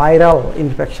ভাইরাল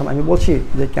ইনফেকশন, আমি বলছি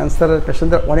যে ক্যান্সারের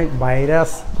পেশেন্টদের অনেক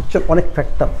ভাইরাস বুঝছেন, অনেক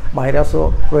ফ্যাক্টর ভাইরাসও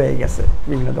রয়ে গেছে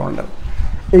বিভিন্ন ধরনের,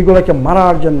 এইগুলোকে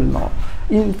মারার জন্য,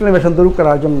 ইনফ্লামেশন দূর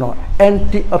করার জন্য,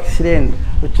 অ্যান্টিঅক্সিডেন্ট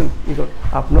বুঝছেন এগুলো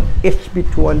আপনার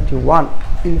HB21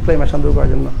 ইনফ্লামেশন দূর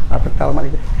করার জন্য আপনার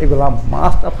টারমারিক, এগুলো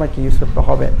মাস্ট আপনাকে ইউজ করতে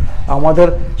হবে। আমাদের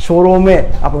শোরুমে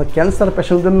আপনার ক্যান্সার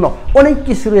পেশেন্টের জন্য অনেক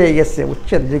কিছু রয়ে গেছে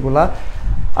বুঝছেন, যেগুলা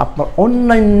আপনার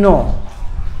অন্যান্য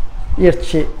এর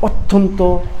চেয়ে অত্যন্ত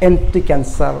অ্যান্টি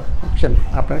ক্যান্সার বুঝছেন,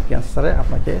 আপনার ক্যান্সারে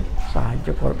আপনাকে সাহায্য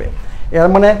করবে। এর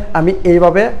মানে আমি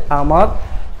এইভাবে আমার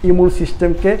ইমিউন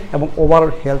সিস্টেমকে এবং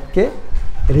ওভারঅল হেলথকে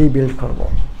রিবিল্ড করব।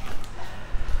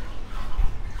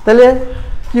 তাহলে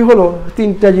কি হলো,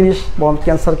 তিনটা জিনিস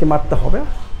ক্যান্সারকে মারতে হবে।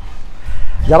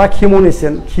 যারা খিমো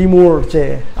নিয়েছেন, খিমোর যে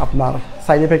আপনার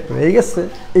সাইড এফেক্ট রয়ে গেছে,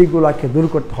 এইগুলাকে দূর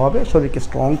করতে হবে, শরীরকে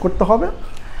স্ট্রং করতে হবে।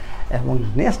 এবং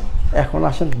নেক্সট এখন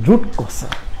আসেন রুট কজ।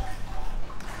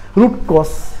 রুট কজ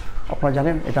আপনারা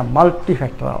জানেন এটা মাল্টি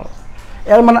ফ্যাক্টরাল।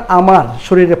 এর মানে আমার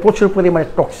শরীরে প্রচুর পরিমাণে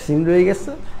টক্সিন রয়ে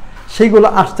গেছে, সেগুলো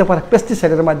আসতে পারে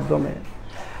পেস্টিসাইডের মাধ্যমে,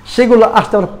 সেগুলো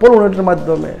আসতে পারে পলিউন্টের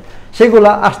মাধ্যমে, সেগুলো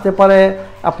আসতে পারে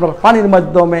আপনার পানির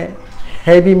মাধ্যমে,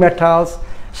 হেভি মেটালস,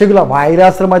 সেগুলো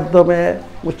ভাইরাসের মাধ্যমে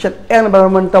বুঝছেন,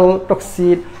 এনভায়রনমেন্টাল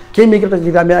টক্সিন, কেমিক্যাল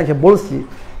যেটা আমি আগে বলছি,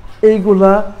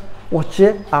 এইগুলা হচ্ছে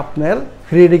আপনার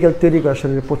ফ্রি রেডিক্যাল তৈরি করে,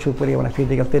 শরীরে প্রচুর পরিমাণে ফ্রি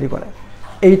রেডিক্যাল তৈরি করে।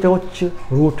 এইটা হচ্ছে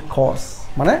রুট কজ,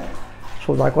 মানে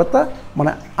সোজা কথা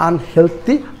মানে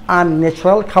আনহেলথি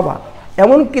আনন্যাচারাল খাবার।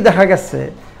 এমনকি দেখা গেছে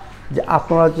যে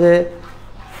আপনারা যে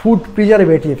ফুড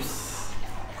প্রিজারভেটিভস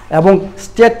এবং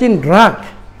স্ট্যাটিন ড্রাগ,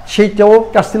 সেইটাও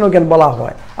কার্সিনোজেন বলা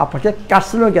হয়। আপনাকে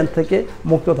কার্সিনোজেন থেকে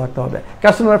মুক্ত থাকতে হবে।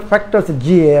 কার্সিনোজেন ফ্যাক্টর হচ্ছে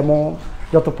জিএমও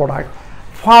যত প্রোডাক্ট,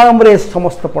 ফার্ম রেস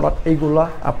সমস্ত প্রোডাক্ট, এইগুলো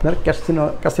আপনার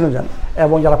কার্সিনোজেন।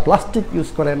 এবং যারা প্লাস্টিক ইউজ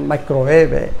করেন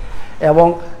মাইক্রোওয়েভে, এবং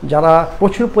যারা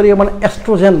প্রচুর পরিমাণে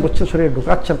এস্ট্রোজেন বুঝছেন শরীরে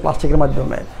ঢুকাচ্ছেন প্লাস্টিকের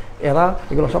মাধ্যমে, এরা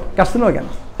এগুলো সব কার্সিনোজেন।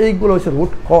 এইগুলো হচ্ছে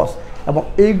রুট কজ। এবং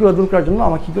এইগুলো দূর করার জন্য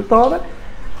আমাকে কী করতে হবে,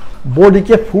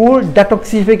 বডিকে ফুল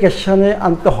ডেটক্সিফিকেশনে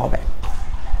আনতে হবে।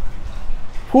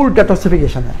 ফুল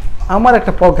ডেটক্সিফিকেশনে আমার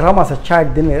একটা প্রোগ্রাম আছে 4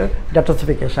 দিনের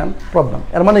ডেটক্সিফিকেশান প্রোগ্রাম।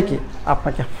 এর মানে কি,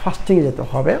 আপনাকে ফাস্টিংয়ে যেতে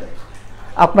হবে,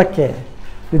 আপনাকে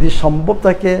যদি সম্ভব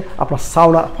থাকে আপনার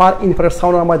সাউনা, ফার ইনফ্রারেড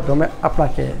সাউনার মাধ্যমে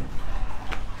আপনাকে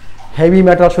হেভি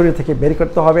মেটাল শরীর থেকে বের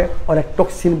করতে হবে, অনেক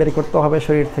টক্সিন বের করতে হবে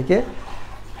শরীর থেকে,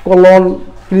 কোলন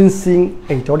ক্লিনসিং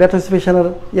এইটাও ডেটক্সিফিকেশনের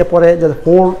পরে যে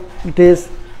 4 ডেজ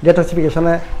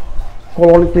ডেটক্সিফিকেশনে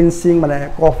কোলন ক্লিনসিং মানে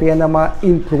কফি এনামা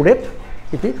ইনক্লুডেড।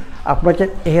 এটি আপনাকে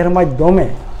এর মাধ্যমে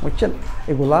বুঝছেন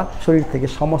এগুলা শরীর থেকে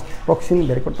সমস্ত টক্সিন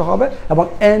বের করতে হবে এবং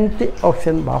অ্যান্টি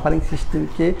অক্সিডেন্ট বাফারিং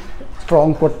সিস্টেমকে স্ট্রং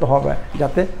করতে হবে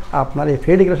যাতে আপনার এই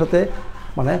ফেডিকের সাথে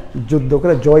মানে যুদ্ধ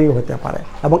করে জয়ী হতে পারে।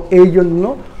 এবং এই জন্য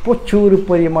প্রচুর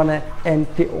পরিমাণে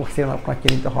অ্যান্টি অক্সিডেন্ট আপনাকে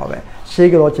নিতে হবে।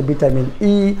 সেইগুলো হচ্ছে vitamin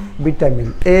E, vitamin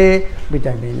A,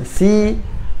 vitamin C,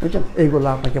 বুঝছেন এইগুলো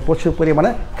আপনাকে প্রচুর পরিমাণে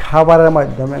খাবারের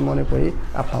মাধ্যমে মনে করি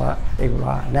আপনারা এগুলো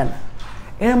নেন।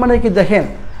 এর মানে কি দেখেন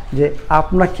যে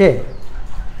আপনাকে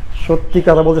সত্যি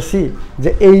কথা বলতেছি যে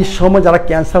এই সময় যারা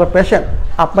ক্যান্সার পেশেন্ট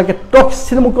আপনাকে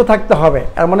টক্সিন মুক্ত থাকতে হবে।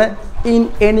 এর মানে ইন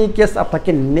এনি কেস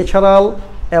আপনাকে ন্যাচারাল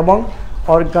এবং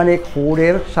অর্গানিক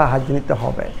ফুডের সাহায্য নিতে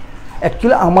হবে।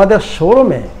 অ্যাকচুয়ালি আমাদের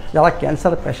শোরুমে যারা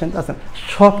ক্যান্সার পেশেন্ট আছেন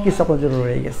সব কিছু আপনার জন্য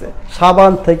রয়ে গেছে,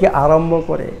 সাবান থেকে আরম্ভ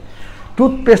করে,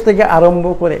 টুথপেস্ট থেকে আরম্ভ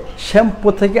করে, শ্যাম্পু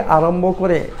থেকে আরম্ভ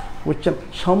করে, বুঝছেন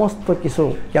সমস্ত কিছু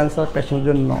ক্যান্সার পেশেন্টের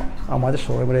জন্য আমাদের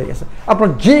শোরুমে রয়ে গেছে। আপনার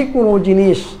যে কোনো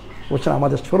জিনিস বুঝছেন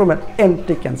আমাদের শোরুমের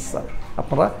অ্যান্টি ক্যান্সার,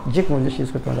 আপনারা যে কোনো জিনিস ইউজ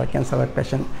করতে পারেন যারা ক্যান্সারের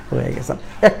পেশেন্ট রয়ে গেছেন।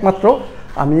 একমাত্র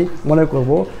আমি মনে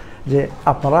করব যে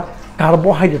আপনারা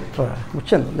কার্বোহাইড্রেটটা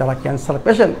বুঝছেন যারা ক্যান্সার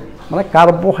পেশেন্ট মানে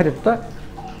কার্বোহাইড্রেটটা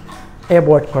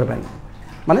অ্যাভয়েড করবেন।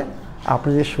 মানে আপনি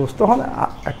যদি সুস্থ হন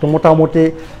একটু মোটামুটি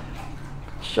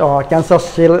ক্যান্সার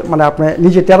সেল মানে আপনি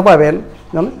নিজে টের পাবেন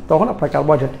তখন আপনার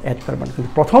কার্বোহাইড্রেট অ্যাড করবেন। কিন্তু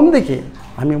প্রথম দিকে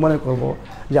আমি মনে করব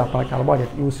যে আপনারা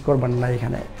কার্বোহাইড্রেট ইউজ করবেন না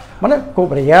এখানে। মানে খুব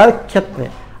রেয়ার ক্ষেত্রে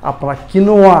আপনারা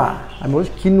কিনোয়া, আমি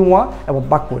বলছি কিনোয়া এবং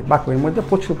বাকুইর মধ্যে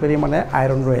প্রচুর পরিমাণে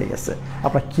আয়রন রয়ে গেছে।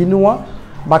 আপনার কিনোয়া,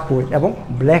 বাকুই এবং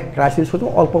ব্ল্যাক রাইস ইউজ করতে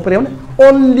অল্প পরিমাণে,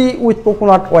 অনলি উইথ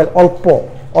কোকোনাট অয়েল,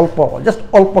 অল্প জাস্ট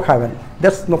অল্প খাবেন,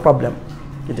 দ্যাটস নো প্রবলেম।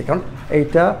 কিন্তু কারণ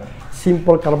এইটা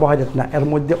সিম্পল কার্বোহাইড্রেট না, এর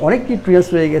মধ্যে অনেক নিউট্রিয়েন্টস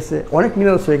রয়ে গেছে, অনেক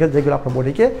মিনারেলস রয়ে গেছে যেগুলো আপনার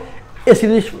বডিকে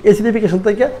অ্যাসিডিফিকেশন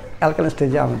থেকে অ্যালকালাইন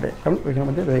স্টেজে আনবে। কারণ ওইখানের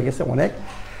মধ্যে রয়ে গেছে অনেক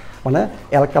মানে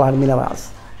অ্যালকালাইন মিনারেলস,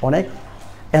 অনেক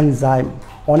এনজাইম,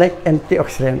 অনেক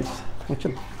অ্যান্টিঅক্সিডেন্টস,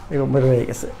 বুঝছেন এগুলো রয়ে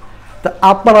গেছে। তা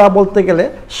আপনারা বলতে গেলে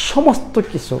সমস্ত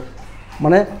কিছু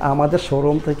মানে আমাদের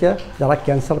শোরুম থেকে যারা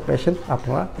ক্যান্সার পেশেন্ট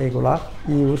আপনারা এগুলা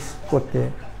ইউজ করতে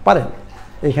পারেন।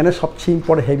 এইখানে সবচেয়ে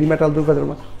ইম্পর্টেন্ট হেভি মেটাল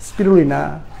স্পিরুলিনা,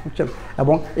 বুঝছেন,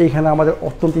 এবং এইখানে আমাদের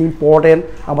অত্যন্ত ইম্পর্টেন্ট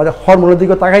আমাদের হরমোনের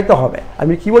দিকে তাকাইতে হবে।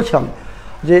 আমি কি বলছিলাম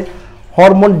যে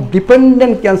হরমোন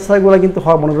ডিপেন্ডেন্ট ক্যান্সারগুলো কিন্তু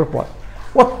হরমোনের উপর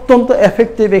অত্যন্ত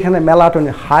এফেক্টিভ। এখানে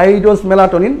melatonin, high dose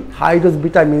melatonin, high dose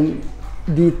vitamin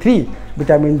D3,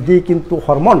 vitamin D কিন্তু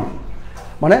হরমোন,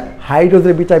 মানে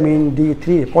হাইডোজের ভিটামিন D3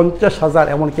 50,000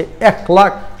 এমনকি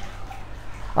 1,00,000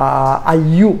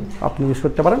 IU আপনি ইউজ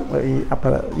করতে পারেন ওই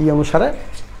আপনার অনুসারে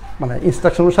মানে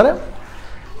ইনস্ট্রাকশন অনুসারে।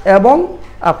 এবং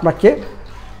আপনাকে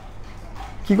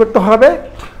কি করতে হবে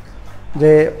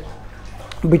যে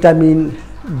ভিটামিন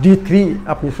D3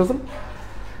 আপনি ইউজ করছেন।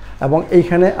 এবং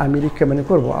এইখানে আমি রিকমেন্ড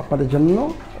করব আপনাদের জন্য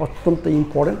অত্যন্ত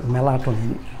important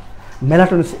melatonin.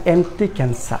 Melatonin anti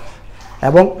cancer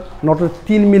এবং নট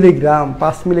 3 মিলিগ্রাম,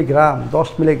 5 মিলিগ্রাম, 10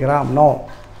 মিলিগ্রাম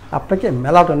আপনাকে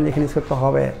মেলাটোনিন এখানে ইউজ করতে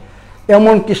হবে।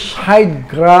 এমনকি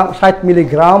 60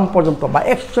 মিলিগ্রাম পর্যন্ত বা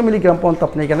 100 মিলিগ্রাম পর্যন্ত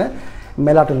আপনি এখানে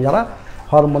মেলাটোনিন যারা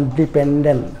hormone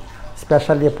dependent,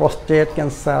 specially prostate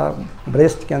cancer,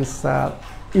 breast cancer,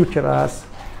 uterus,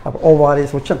 ovaries,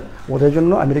 বুঝছেন ওদের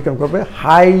জন্য আমি রিকমেন্ড করবো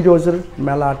হাই ডোজের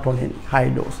মেলাটোনিন, হাই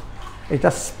ডোজ। এটা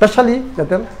স্পেশালি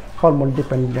যাদের হরমোন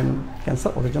ডিপেন্ডেন্ট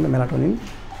ক্যান্সার ওদের জন্য মেলাটোনিন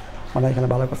মানে এখানে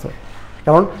ভালো করছে।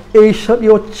 কারণ এইসবই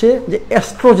হচ্ছে যে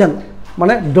এস্ট্রোজেন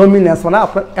মানে ডমিনেন্স, মানে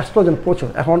আপনার এস্ট্রোজেন প্রচুর।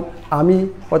 এখন আমি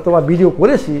হয়তো বা ভিডিও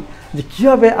করেছি যে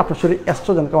কীভাবে আপনার শরীর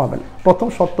এস্ট্রোজেন কমাবেন। প্রথম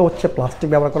শর্ত হচ্ছে প্লাস্টিক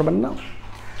ব্যবহার করবেন না।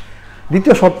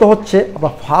 দ্বিতীয় শর্ত হচ্ছে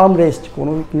আপনার ফার্ম রেস্ট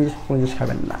কোনো জিনিস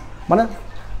খাবেন না। মানে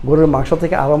গরুর মাংস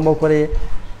থেকে আরম্ভ করে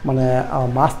মানে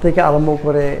মাছ থেকে আরম্ভ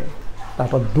করে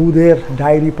তারপর দুধের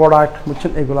ডায়েরি প্রোডাক্ট,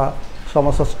 বুঝছেন এগুলা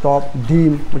সমস্ত স্টপ,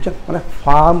 ডিম, বুঝছেন মানে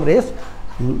farm rest,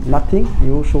 nothing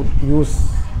you should use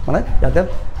মানে যাদের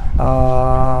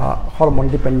হরমোন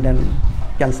ডিপেন্ডেন্ট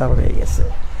ক্যান্সার হয়ে গেছে।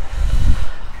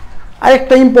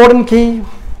 আরেকটা ইম্পর্টেন্ট কি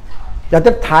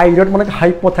যাদের থাইরয়েড মানে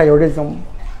হাইপোথাইরয়েডিজম,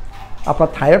 আপনার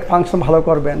থাইরয়েড ফাংশন ভালো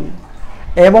করবেন।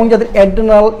 এবং যাদের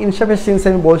অ্যাড্রেনাল ইনসাফিসিয়েন্সি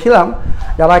আমি বলছিলাম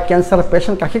যারা ক্যান্সার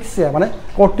পেশেন্ট কাশিচ্ছে মানে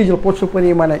কর্টিজল প্রচুর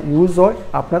পরিমাণে ইউজ হয়,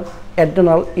 আপনার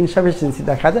অ্যাড্রেনাল ইনসাফিসিয়েন্সি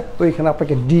দেখা যায় ওইখানে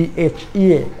আপনাকে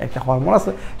DHEA একটা হরমোন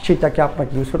আছে সেটাকে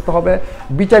আপনাকে ইউজ করতে হবে।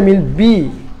 ভিটামিন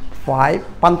B5,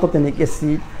 পান্থোথেনিক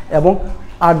অ্যাসিড এবং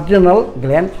অ্যাড্রেনাল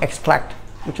গ্ল্যান্ড এক্সট্রাক্ট,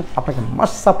 বুঝছেন আপনাকে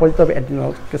মাস্ট সাপোর্ট দিতে হবে,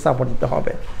 অ্যাড্রেনালকে সাপোর্ট দিতে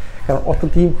হবে কারণ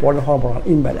অত্যন্ত ইম্পর্টেন্ট হরমোনাল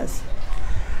ইমব্যালেন্স।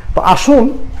 তো আসুন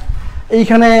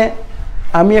এইখানে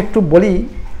আমি একটু বলি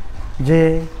যে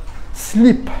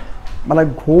স্লিপ মানে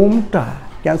ঘুমটা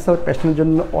ক্যান্সার পেশেন্টের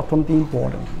জন্য অত্যন্ত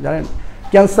ইম্পর্টেন্ট। জানেন,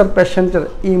 ক্যান্সার পেশেন্টের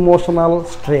emotional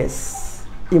stress,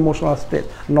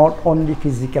 not only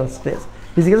physical stress.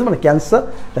 Physical মানে ক্যান্সার,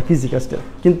 দ্য ফিজিক্যাল স্ট্রেস,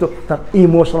 কিন্তু তার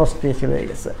ইমোশনাল স্ট্রেস রয়ে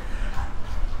গেছে।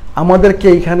 আমাদেরকে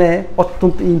এইখানে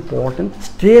অত্যন্ত ইম্পর্টেন্ট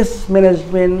স্ট্রেস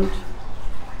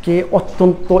ম্যানেজমেন্টকে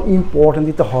অত্যন্ত ইম্পর্টেন্ট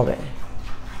দিতে হবে।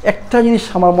 একটা জিনিস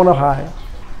আমার মনে হয়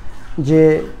যে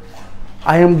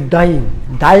আই এম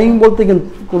ডাইং বলতে কিন্তু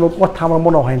কোনো কথা আমার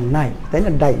মনে হয় নাই, তাই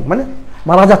না? ডাইং মানে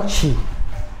মারা যাচ্ছি।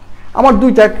 আমার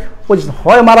দুইটা পজিশন,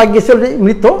 হয় মারা গেছে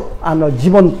মৃত আর নয়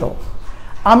জীবন্ত।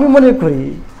 আমি মনে করি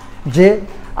যে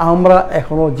আমরা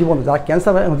এখনও জীবন্ত, যারা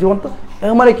ক্যান্সার জীবন্ত,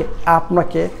 আমাকে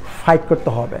আপনাকে ফাইট করতে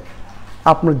হবে।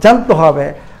 আপনার জানতে হবে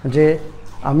যে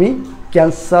আমি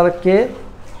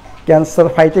ক্যান্সার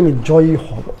ফাইটে আমি জয়ী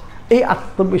হব। এই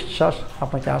আত্মবিশ্বাস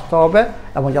আপনাকে আসতে হবে,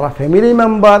 এবং যারা ফ্যামিলি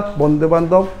মেম্বার,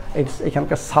 বন্ধুবান্ধব,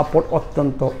 এখানকার সাপোর্ট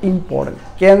অত্যন্ত ইম্পর্টেন্ট।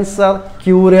 ক্যান্সার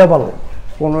কিউরেবল,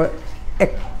 কোনো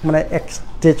এক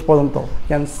স্টেজ পর্যন্ত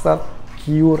ক্যান্সার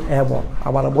কিউরেবল।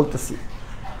 আবার বলতেছি,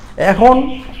 এখন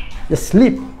যে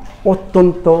স্লিপ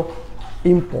অত্যন্ত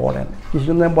ইম্পর্টেন্ট। কিছু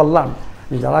জন্য আমি বললাম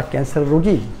যে যারা ক্যান্সার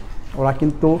রোগী ওরা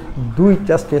কিন্তু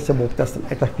দুইটা স্টেজে ভুগতেছেন,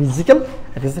 একটা ফিজিক্যাল,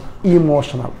 একটা হচ্ছে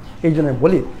ইমোশনাল। এই জন্য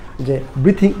বলি যে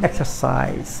ব্রিথিং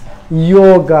এক্সারসাইজ,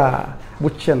 ইয়োগা,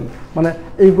 বুঝছেন, মানে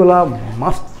এইগুলা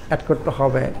মাস্ট অ্যাড করতে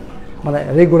হবে। মানে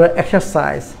রেগুলার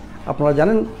এক্সারসাইজ। আপনারা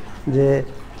জানেন যে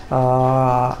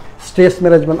স্ট্রেস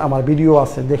ম্যানেজমেন্ট আমার ভিডিও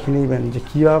আছে, দেখে নেবেন যে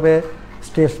কীভাবে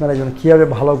স্ট্রেস ম্যানেজমেন্ট, কীভাবে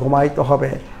ভালো ঘুমাইতে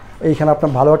হবে। এইখানে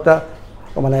আপনার ভালো একটা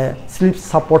মানে স্লিপ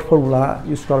সাপোর্ট ফর্মুলা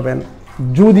ইউজ করবেন।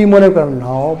 যদি মনে করেন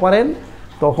নাও পারেন,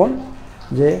 তখন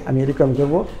যে আমি রিকমেন্ড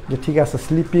করবো যে ঠিক আছে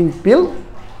স্লিপিং পিল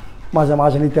মাঝে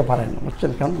মাঝে নিতে পারেন,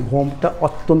 বুঝছেন। কারণ ঘুমটা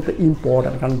অত্যন্ত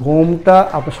ইম্পর্ট্যান্ট, কারণ ঘুমটা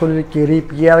আপনার শরীরকে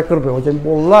রিপেয়ার করবে। ওই যে আমি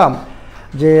বললাম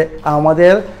যে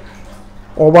আমাদের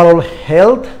ওভারঅল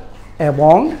হেলথ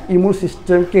এবং ইমিউন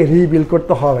সিস্টেমকে রিবিল্ড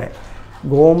করতে হবে।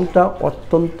 ঘুমটা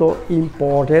অত্যন্ত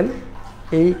ইম্পর্টেন্ট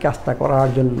এই কাজটা করার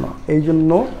জন্য। এই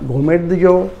জন্য ঘুমের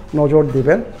দিকেও নজর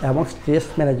দিবেন, এবং স্ট্রেস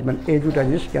ম্যানেজমেন্ট, এই দুটা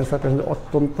জিনিস ক্যান্সার পেশেন্ট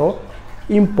অত্যন্ত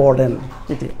ইম্পর্টেন্ট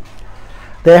এটি।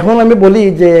 তো এখন আমি বলি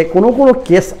যে কোনো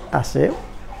কেস আছে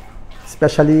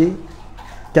স্পেশালি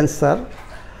ক্যান্সার,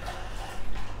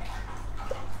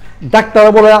 ডাক্তার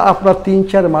বলে আপনার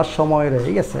 3-4 মাস সময়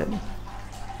রয়ে গেছে,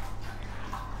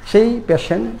 সেই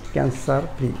পেশেন্ট ক্যান্সার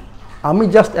ফ্রি। আমি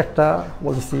জাস্ট একটা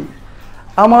বলছি,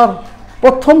 আমার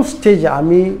প্রথম স্টেজে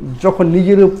আমি যখন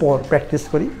নিজের উপর প্র্যাকটিস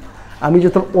করি, আমি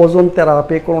যখন ওজন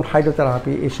থেরাপি, কোনো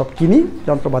হাইড্রোথেরাপি এইসব কিনি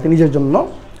যন্ত্রপাতি নিজের জন্য,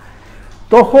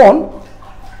 তখন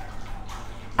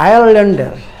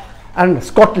আয়ারল্যান্ডের অ্যান্ড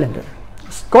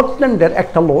স্কটল্যান্ডের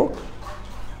একটা লোক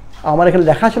আমার এখানে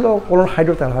লেখা ছিল কোনো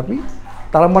হাইড্রোথেরাপি,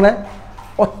 তার মানে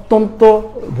অত্যন্ত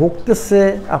ভুগতেছে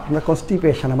আপনার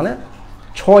কনস্টিপেশনে, মানে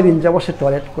 6 দিন যাবত সে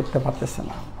টয়লেট করতে পারতেছে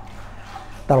না।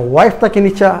 তার ওয়াইফ তাকে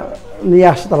নিয়ে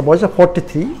আসছে, তার বয়স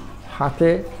 43, হাতে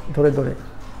ধরে।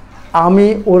 আমি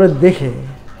ওরে দেখে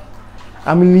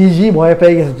আমি নিজেই ভয়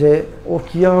পেয়ে গেছি যে ও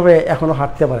কীভাবে এখনও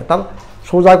হাঁটতে পারে। তার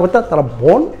সোজা করতে তার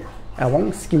বোন এবং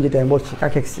স্কিন, যেটা আমি বলছি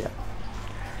কাকেক্সিয়া।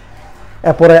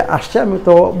 এরপরে আসছে, আমি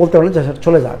তো বলতে পারলাম যে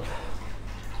চলে যাক,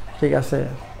 ঠিক আছে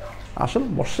আসুন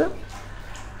বসছে।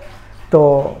 তো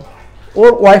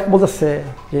ওর ওয়াইফ বলতেছে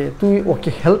যে তুই ওকে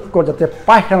হেল্প কর যাতে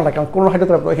পায়খানাটা, কারণ কোনো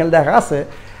হাইড্রোথেরাপি এখানে দেখা আছে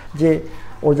যে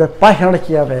ও যে পায়খানাটা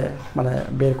কীভাবে মানে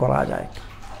বের করা যায়।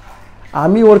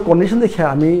 আমি ওর কন্ডিশন দেখে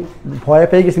আমি ভয়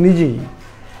পেয়ে গেছি নিজেই,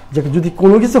 যে যদি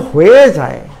কোনো কিছু হয়ে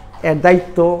যায় এর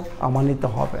দায়িত্ব আমার নিতে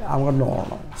হবে। আমার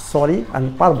সরি আমি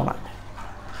পারবো না।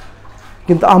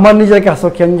 কিন্তু আমার নিজের কাছে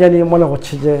কেন জানি মনে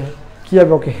হচ্ছে যে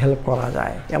কীভাবে ওকে হেল্প করা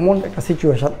যায়, এমন একটা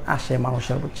সিচুয়েশান আসে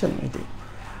মানুষের, বুঝছেন এটি।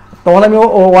 তখন আমি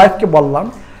ও ওয়াইফকে বললাম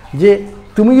যে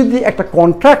তুমি যদি একটা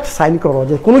কন্ট্রাক্ট সাইন করো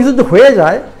যে কোনো কিছু যদি হয়ে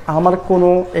যায় আমার কোনো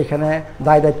এখানে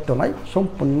দায়িত্ব নাই,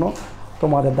 সম্পূর্ণ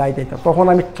তোমাদের দায়িত্ব, তখন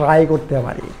আমি ট্রাই করতে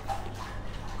পারি,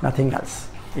 নাথিং এলস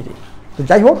এটি। তো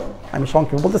যাই হোক, আমি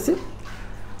সংক্ষেপে বলতেছি,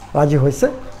 রাজি হয়েছে,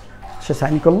 সে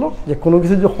সাইন করলো যে কোনো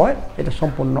কিছু যদি হয় এটা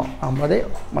সম্পূর্ণ আমাদের,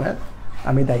 মানে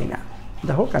আমি দায়ী না।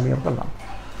 যাই হোক, আমি করলাম।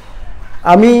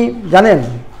 আমি জানেন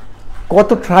কত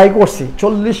ট্রাই করছি,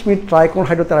 40 মিনিট ট্রাই কোন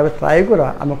হাইড্রোথেরাপি ট্রাই করা,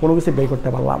 আমি কোনো কিছু বের করতে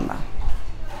পারলাম না,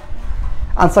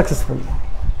 আনসাকসেসফুল।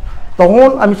 তখন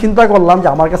আমি চিন্তা করলাম যে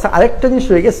আমার কাছে আরেকটা জিনিস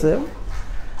হয়ে গেছে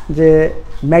যে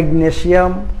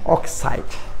ম্যাগনেসিয়াম অক্সাইড,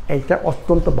 এইটা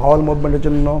অত্যন্ত বাউল মুভমেন্টের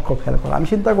জন্য খুব হেল্প করে। আমি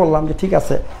চিন্তা করলাম যে ঠিক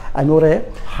আছে আমি ওরে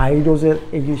হাইড্রোজের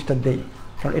এই জিনিসটা দেই,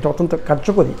 কারণ এটা অত্যন্ত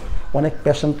কার্যকরী। অনেক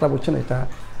পেশেন্টরা বলছেন এটা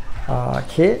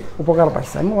খেয়ে উপকার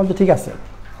পাইছে। আমি বললাম যে ঠিক আছে,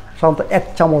 সাধারণত 1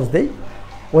 চামচ দেই।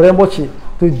 ওরে বলছি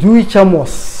তুই 2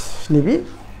 চামচ নিবি,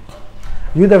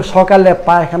 যদি দেখ সকালে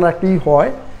পায়খানা কি হয়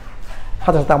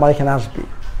সাথে সাথে আমার এখানে আসবি।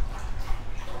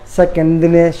 সেকেন্ড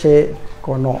দিনে সে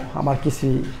কোনো আমার কিছু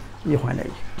হয় নাই,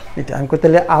 এটা আমি করতে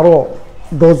আরও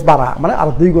ডোজ বাড়া, মানে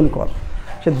আরও 2 গুণ কর।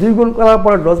 সে 2 গুণ করার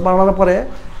পরে ডোজ বাড়ানোর পরে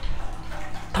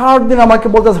থার্ড দিন আমাকে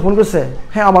বলতেছে, ফোন করছে,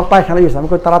 হ্যাঁ আমার পায়খানা গেছে, আমি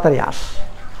কই তাড়াতাড়ি আস।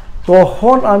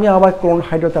 তখন আমি আবার ক্লোন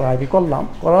হাইড্রোথেরাপি করলাম,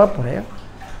 করার পরে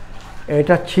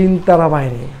এটা চিন্তার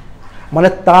বাইরে, মানে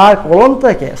তার কলম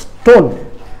থেকে স্টোন,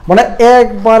 মানে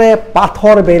একবারে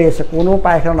পাথর বেরিয়েছে, কোনো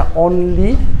পায়খানা না, অনলি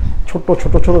ছোট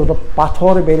ছোট ছোট ছোট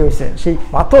পাথর বেরিয়েছে। সেই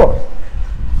পাথর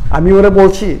আমি ওরে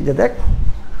বলছি যে দেখ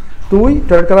তুই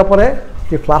টয়লেট করার পরে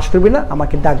তুই ফ্লাশ করবি না,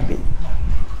 আমাকে ডাকবি।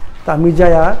 তা আমি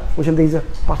যাই ওইখান দেখি যে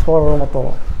পাথরের মতো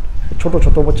ছোট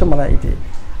ছোট বলছে, মানে এটি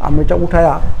আমি এটা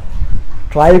উঠায়া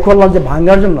ট্রাই করলাম যে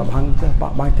ভাঙার জন্য,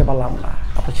 ভাঙতে পারলাম না।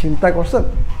 আপনি চিন্তা করছেন?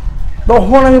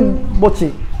 তখন আমি বলছি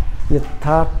যে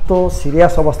তার তো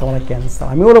সিরিয়াস অবস্থা, মানে ক্যান্সার।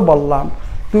 আমি ওরা বললাম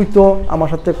তুই তো আমার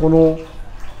সাথে কোনো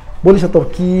বলিস তোর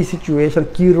কী সিচুয়েশন,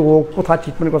 কী রোগ, কোথায়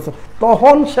ট্রিটমেন্ট করছো।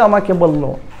 তখন সে আমাকে বলল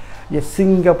যে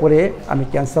সিঙ্গাপুরে আমি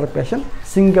ক্যান্সার পেশেন্ট,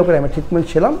 সিঙ্গাপুরে আমি ট্রিটমেন্ট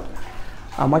ছিলাম,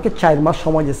 আমাকে 4 মাস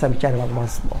সময় দিয়েছে, আমি 4 মাস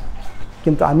বাঁচবো,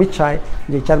 কিন্তু আমি চাই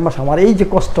যে 4 মাস আমার এই যে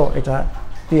কষ্ট এটা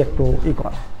তুই একটু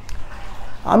কর।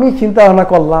 আমি চিন্তা ভাবনা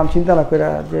করলাম, চিন্তা না করে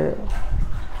যে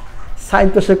সাইন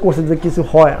তো সে করছে, যে কিছু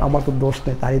হয় আমার তো দোষ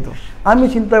নেই, তারই দোষ। আমি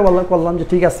চিন্তা করলাম যে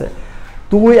ঠিক আছে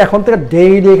তুই এখন থেকে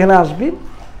ডেইলি এখানে আসবি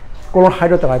কোনো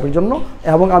হাইড্রোথেরাপির জন্য,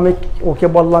 এবং আমি ওকে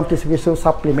বললাম কিছু কিছু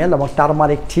সাপ্লিমেন্ট এবং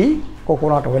টারমারিক টি,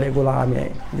 কোকোনাট অয়েল এগুলো আমি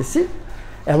দিচ্ছি।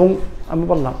 এবং আমি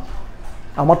বললাম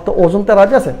আমার তো ওজন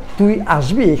থেরাপি আছে, তুই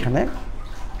আসবি এখানে,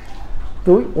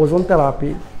 তুই ওজন থেরাপি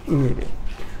নিবি।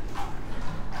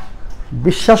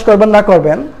 বিশ্বাস করবেন না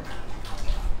করবেন,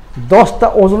 10টা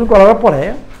ওজন করার পরে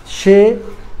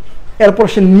এরপর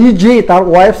সে নিজে তার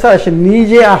ওয়েবসাইটে সে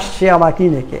নিজে আসছে আমার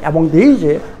ক্লিনিকে, এবং দেখি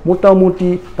যে মোটামুটি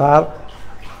তার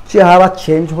চেহারা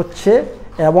চেঞ্জ হচ্ছে,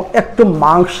 এবং একটু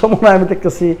মাংস মনে আমি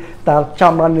দেখতেছি তার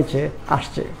চামড়ার নিচে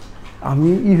আসছে। আমি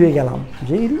হয়ে গেলাম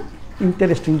যে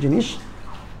ইন্টারেস্টিং জিনিস।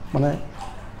 মানে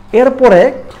এরপরে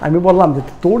আমি বললাম যে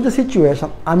তোর যে সিচুয়েশান,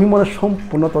 আমি মনে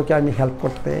সম্পূর্ণ তোকে আমি হেল্প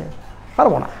করতে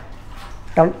পারবো না,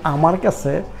 কারণ আমার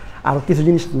কাছে আরও কিছু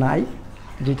জিনিস নাই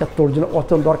যেটা তোর জন্য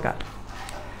অত্যন্ত দরকার।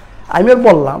 আমি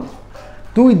বললাম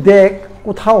তুই দেখ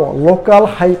কোথাও লোকাল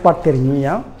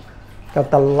হাইপারথেরমিয়া, কারণ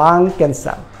তার লাং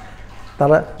ক্যান্সার,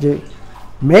 তারা যে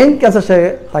মেইন ক্যান্সার সে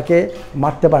তাকে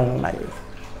মারতে পারে না, নাই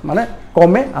মানে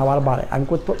কমে আবার বাড়ে। আমি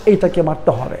তো এইটাকে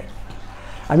মারতে হবে।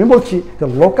 আমি বলছি যে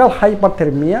লোকাল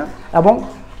হাইপারথেরমিয়া এবং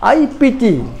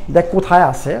আইপিটি দেখ কোথায়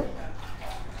আছে,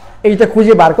 এইটা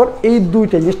খুঁজে বার কর। এই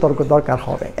 2টা জিনিস তোর দরকার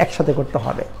হবে, একসাথে করতে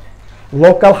হবে।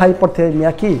 লোকাল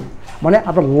হাইপারথেরমিয়া কি, মানে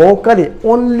আপনার লোকালি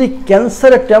অনলি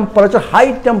ক্যান্সারের টেম্পারেচার, হাই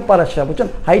টেম্পারেচার, বুঝছেন,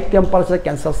 হাই টেম্পারেচারে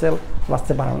ক্যান্সার সেল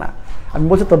বাঁচতে পারে না। আমি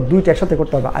বলছি তোর 2টা একসাথে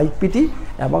করতে হবে, আইপিটি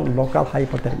এবং লোকাল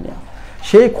হাইপারথেরমিয়া।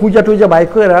 সেই খুঁজা টুজা বাইক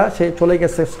করে সে চলে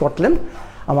গেছে স্কটল্যান্ড,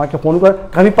 আমাকে ফোন করে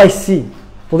আমি পাইছি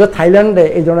তোদের থাইল্যান্ডে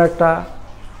এই ধরনের একটা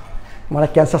মানে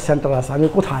ক্যান্সার সেন্টার আছে। আমি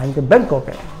কোথায়? আমি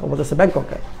ব্যাংককে। ও বলতেছে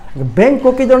ব্যাংককে।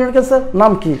 ব্যাংককে এই ধরনের ক্যান্সার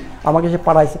নাম কি? আমাকে সে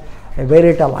পাঠাইছে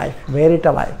ভেরিটা লাইফ,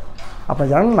 ভেরিটা লাইফ। আপনি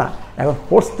জানেন না এখন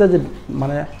ফোর্সতে যে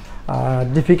মানে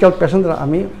ডিফিকাল্ট পেশেন্টরা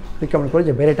আমি রিকমেন্ড করি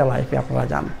যে ভেরিটা লাইফে আপনারা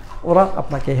যান, ওরা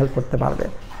আপনাকে হেল্প করতে পারবে।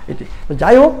 এটি তো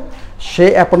যাই হোক, সে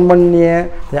অ্যাপয়েন্টমেন্ট নিয়ে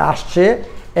আসছে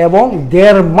এবং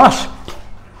 1.5 মাস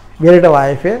ভেরিটা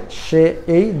লাইফে সে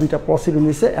এই 2টা প্রসিডিউর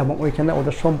নিছে, এবং ওইখানে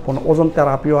ওদের সম্পূর্ণ ওজন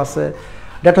থেরাপিও আছে,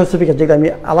 ডেটোক্সিফিকেশন যেটা আমি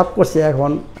আলাপ করছি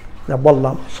এখন যা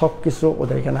বললাম সব কিছু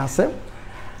ওদের এখানে আছে।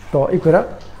 তো এই করে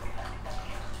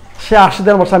সে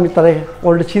 80 বছর, আমি তারে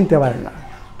অলরেডি চিনতে পারি না,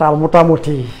 তার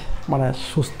মোটামুটি মানে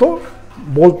সুস্থ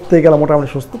বলতে গেলে মোটামুটি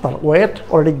সুস্থ, তার ওয়েট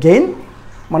অলরেডি গেইন,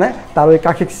 মানে তার ওই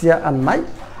কাকিক্সিয়া আর নাই,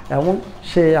 এবং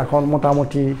সে এখন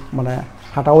মোটামুটি মানে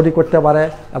হাঁটাউটি করতে পারে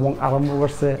এবং আরম্ভ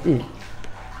করছে।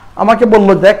 আমাকে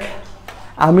বললো দেখ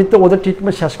আমি তো ওদের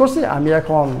ট্রিটমেন্ট শেষ করছি, আমি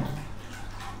এখন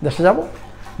দেশে যাব,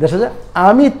 দেশে যা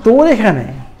আমি তোর এখানে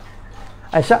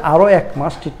এসে আরও 1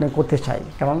 মাস ট্রিটমেন্ট করতে চাই,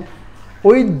 কারণ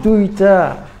ওই 2টা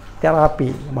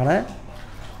থেরাপি মানে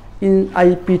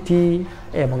আইপিটি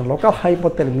এবং লোকাল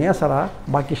হাইপোথেরমিয়া ছাড়া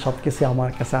বাকি সব কিছু আমার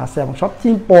কাছে আছে, এবং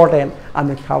সবচেয়ে ইম্পর্টেন্ট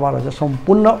আমি খাবার হচ্ছে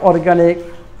সম্পূর্ণ অর্গানিক,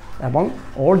 এবং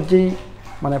ওর যেই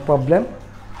মানে প্রবলেম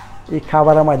এই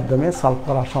খাবারের মাধ্যমে সলভ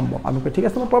করা সম্ভব। আমি ঠিক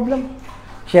আছে, কোনো প্রবলেম।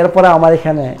 এরপরে আমার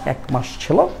এখানে 1 মাস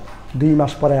ছিল, 2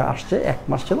 মাস পরে আসছে, 1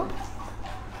 মাস ছিল,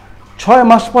 6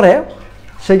 মাস পরে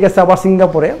সে গেছে আবার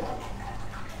সিঙ্গাপুরে।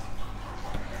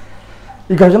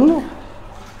 এই জন্য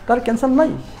তার ক্যান্সার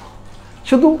নাই,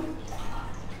 শুধু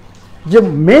যে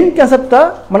মেন ক্যান্সারটা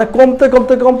মানে কমতে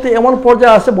কমতে কমতে এমন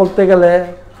পর্যায়ে আসে বলতে গেলে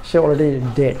সে অলরেডি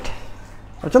ডেড,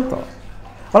 বুঝছেন তো।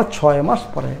 মানে 6 মাস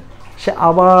পরে সে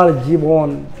আবার জীবন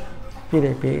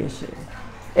ফিরে পেয়েছে।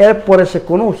 এরপরে সে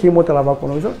কোনো হিমোথেরাপি বা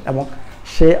কোনো কিছু, এবং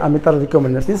সে আমি তার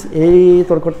রিকমেন্ডেশন এই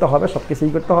তোর করতে হবে, সব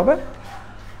কিছুই করতে হবে।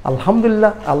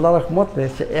 আলহামদুলিল্লাহ, আল্লাহ রহমতে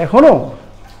সে এখনও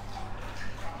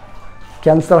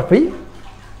ক্যান্সার ফ্রি,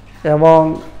 এবং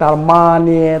তার মা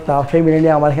নিয়ে তার ফ্যামিলি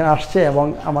নিয়ে আমার এখানে আসছে এবং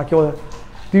আমাকে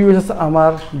তুই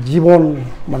আমার জীবন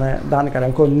মানে দান করে।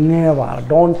 আমি never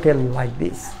don't tell like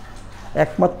this,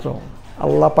 একমাত্র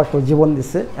আল্লাহ পাক জীবন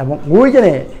দিছে, এবং ওই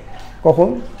জেনে কখন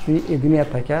তুই এই দুনিয়া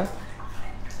থেকে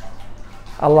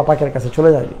আল্লাহ পাকের কাছে চলে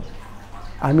যাবি।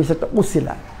 আমি সেটা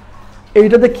উছিলা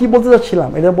এইটাতে কি বলতে চাচ্ছিলাম,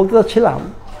 এটা বলতে চাচ্ছিলাম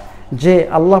যে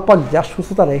আল্লাহ পাক যা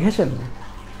সুস্থতা রেখেছেন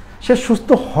সে সুস্থ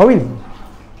হবেনি,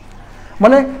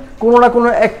 মানে কোনো না কোনো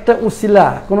একটা উছিলা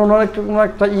কোনো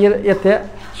একটা এতে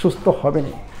সুস্থ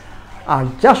হবেনি। আর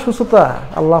যা সুস্থতা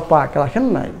আল্লাহ পাক রাখেন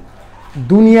নাই,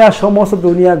 সমস্ত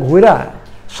দুনিয়া ঘুরা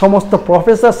সমস্ত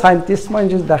প্রফেসর সায়েন্টিস্ট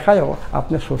দেখায়ও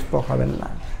আপনি সুস্থ হবেন না।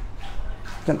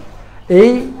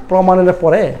 এই প্রমাণের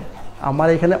পরে আমার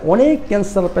এখানে অনেক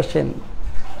ক্যান্সার পেশেন্ট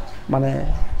মানে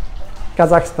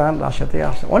কাজাখস্তান, রাশিয়া থেকে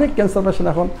আসে অনেক ক্যান্সার পেশেন্ট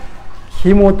এখন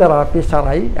হিমোথেরাপি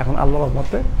ছাড়াই এখন আল্লাহর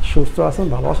রহমতে সুস্থ আছেন,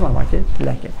 ভালো আছেন, আমাকে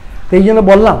লেখে। তো এই জন্য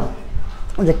বললাম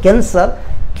যে ক্যান্সার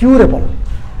কিউরেবল,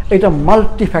 এটা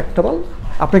মাল্টিফ্যাক্টরাল,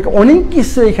 আপনাকে অনেক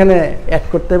কিছু এখানে অ্যাড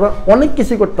করতে হবে, অনেক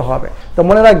কিছু করতে হবে। তো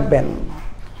মনে রাখবেন,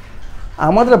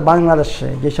 আমাদের বাংলাদেশে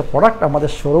যেসব প্রোডাক্ট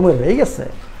আমাদের শোরুমে রয়ে গেছে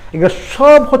এগুলো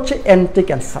সব হচ্ছে অ্যান্টি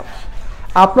ক্যান্সার।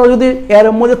 আপনারা যদি এর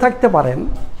মধ্যে থাকতে পারেন,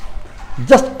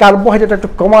 জাস্ট কার্বোহাইড্রেট একটু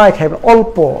কমায় খাইবেন,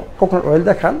 অল্প কোকোনাট অয়েল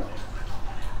দেখান,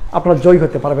 আপনারা জয়ী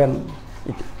হতে পারবেন।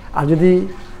 আর যদি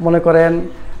মনে করেন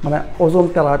মানে ওজন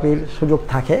থেরাপির সুযোগ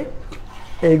থাকে,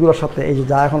 এইগুলোর সাথে এই যে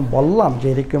যা এখন বললাম যে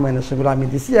রিকমেন্ডেশনগুলো আমি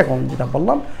দিছি এখন যেটা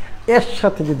বললাম, এর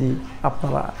সাথে যদি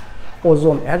আপনারা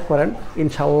ওজন অ্যাড করেন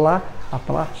ইনশাল্লাহ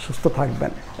আপনারা সুস্থ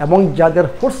থাকবেন। এবং যাদের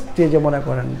ফোর্থ স্টেজে মনে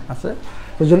করেন আছে,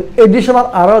 ওই জন্য এডিশনাল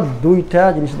আরও 2টা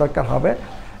জিনিস দরকার হবে,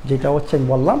 যেটা হচ্ছে আমি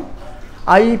বললাম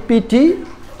আইপিটি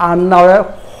আর না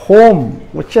হোম,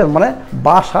 বুঝছেন, মানে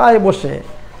বাসায় বসে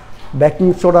baking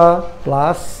soda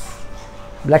plus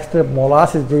black step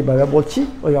molasses যেইভাবে বলছি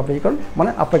ওইভাবে করেন। মানে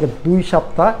আপনাকে 2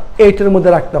 সপ্তাহ 8-এর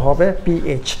মধ্যে রাখতে হবে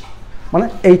পিএইচ, মানে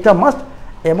এইটা মাস্ট।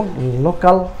 এবং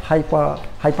লোকাল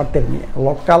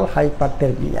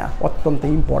হাইপারথেরমিয়া অত্যন্ত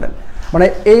ইম্পর্টেন্ট, মানে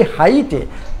এই হাইটে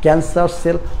ক্যান্সার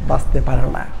সেল বাঁচতে পারে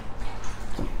না।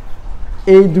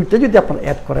 এই 2টা যদি আপনারা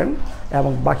অ্যাড করেন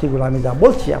এবং বাকিগুলো আমি যা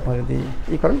বলছি আপনারা যদি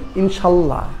করেন,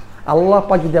 ইনশাল্লাহ আল্লাহ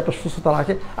পাক যদি আপনার সুস্থতা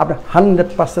রাখে আপনি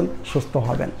 100% সুস্থ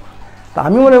হবেন। তা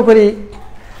আমি মনে করি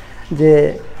যে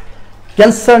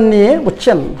ক্যান্সার নিয়ে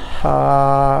বুঝছেন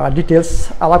ডিটেলস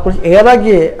আলাপ করেছি। এর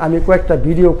আগে আমি কয়েকটা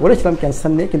ভিডিও করেছিলাম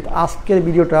ক্যান্সার নিয়ে, কিন্তু আজকের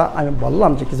ভিডিওটা আমি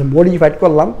বললাম যে কিছু মডিফাইড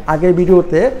করলাম। আগের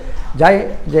ভিডিওতে যাই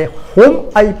যে হোম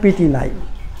আইপিটি নাই,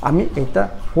 আমি এটা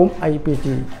হোম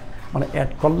আইপিটি মানে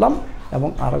অ্যাড করলাম, এবং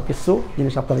আরও কিছু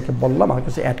জিনিস আপনাদেরকে বললাম আরও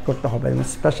কিছু অ্যাড করতে হবে। এবং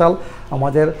স্পেশাল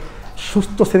আমাদের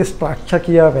সুস্থ শরীর স্ট্রাকচার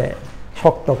কীভাবে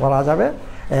শক্ত করা যাবে,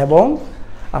 এবং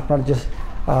আপনার যে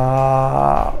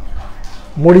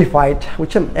মডিফাইড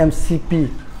বুঝছেন এমসিপি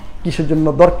কিসের জন্য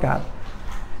দরকার,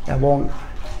 এবং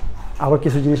আরও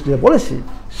কিছু জিনিস যে বলেছি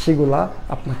সেগুলা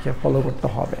আপনাকে ফলো করতে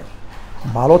হবে।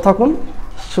 ভালো থাকুন,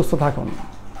 সুস্থ থাকুন।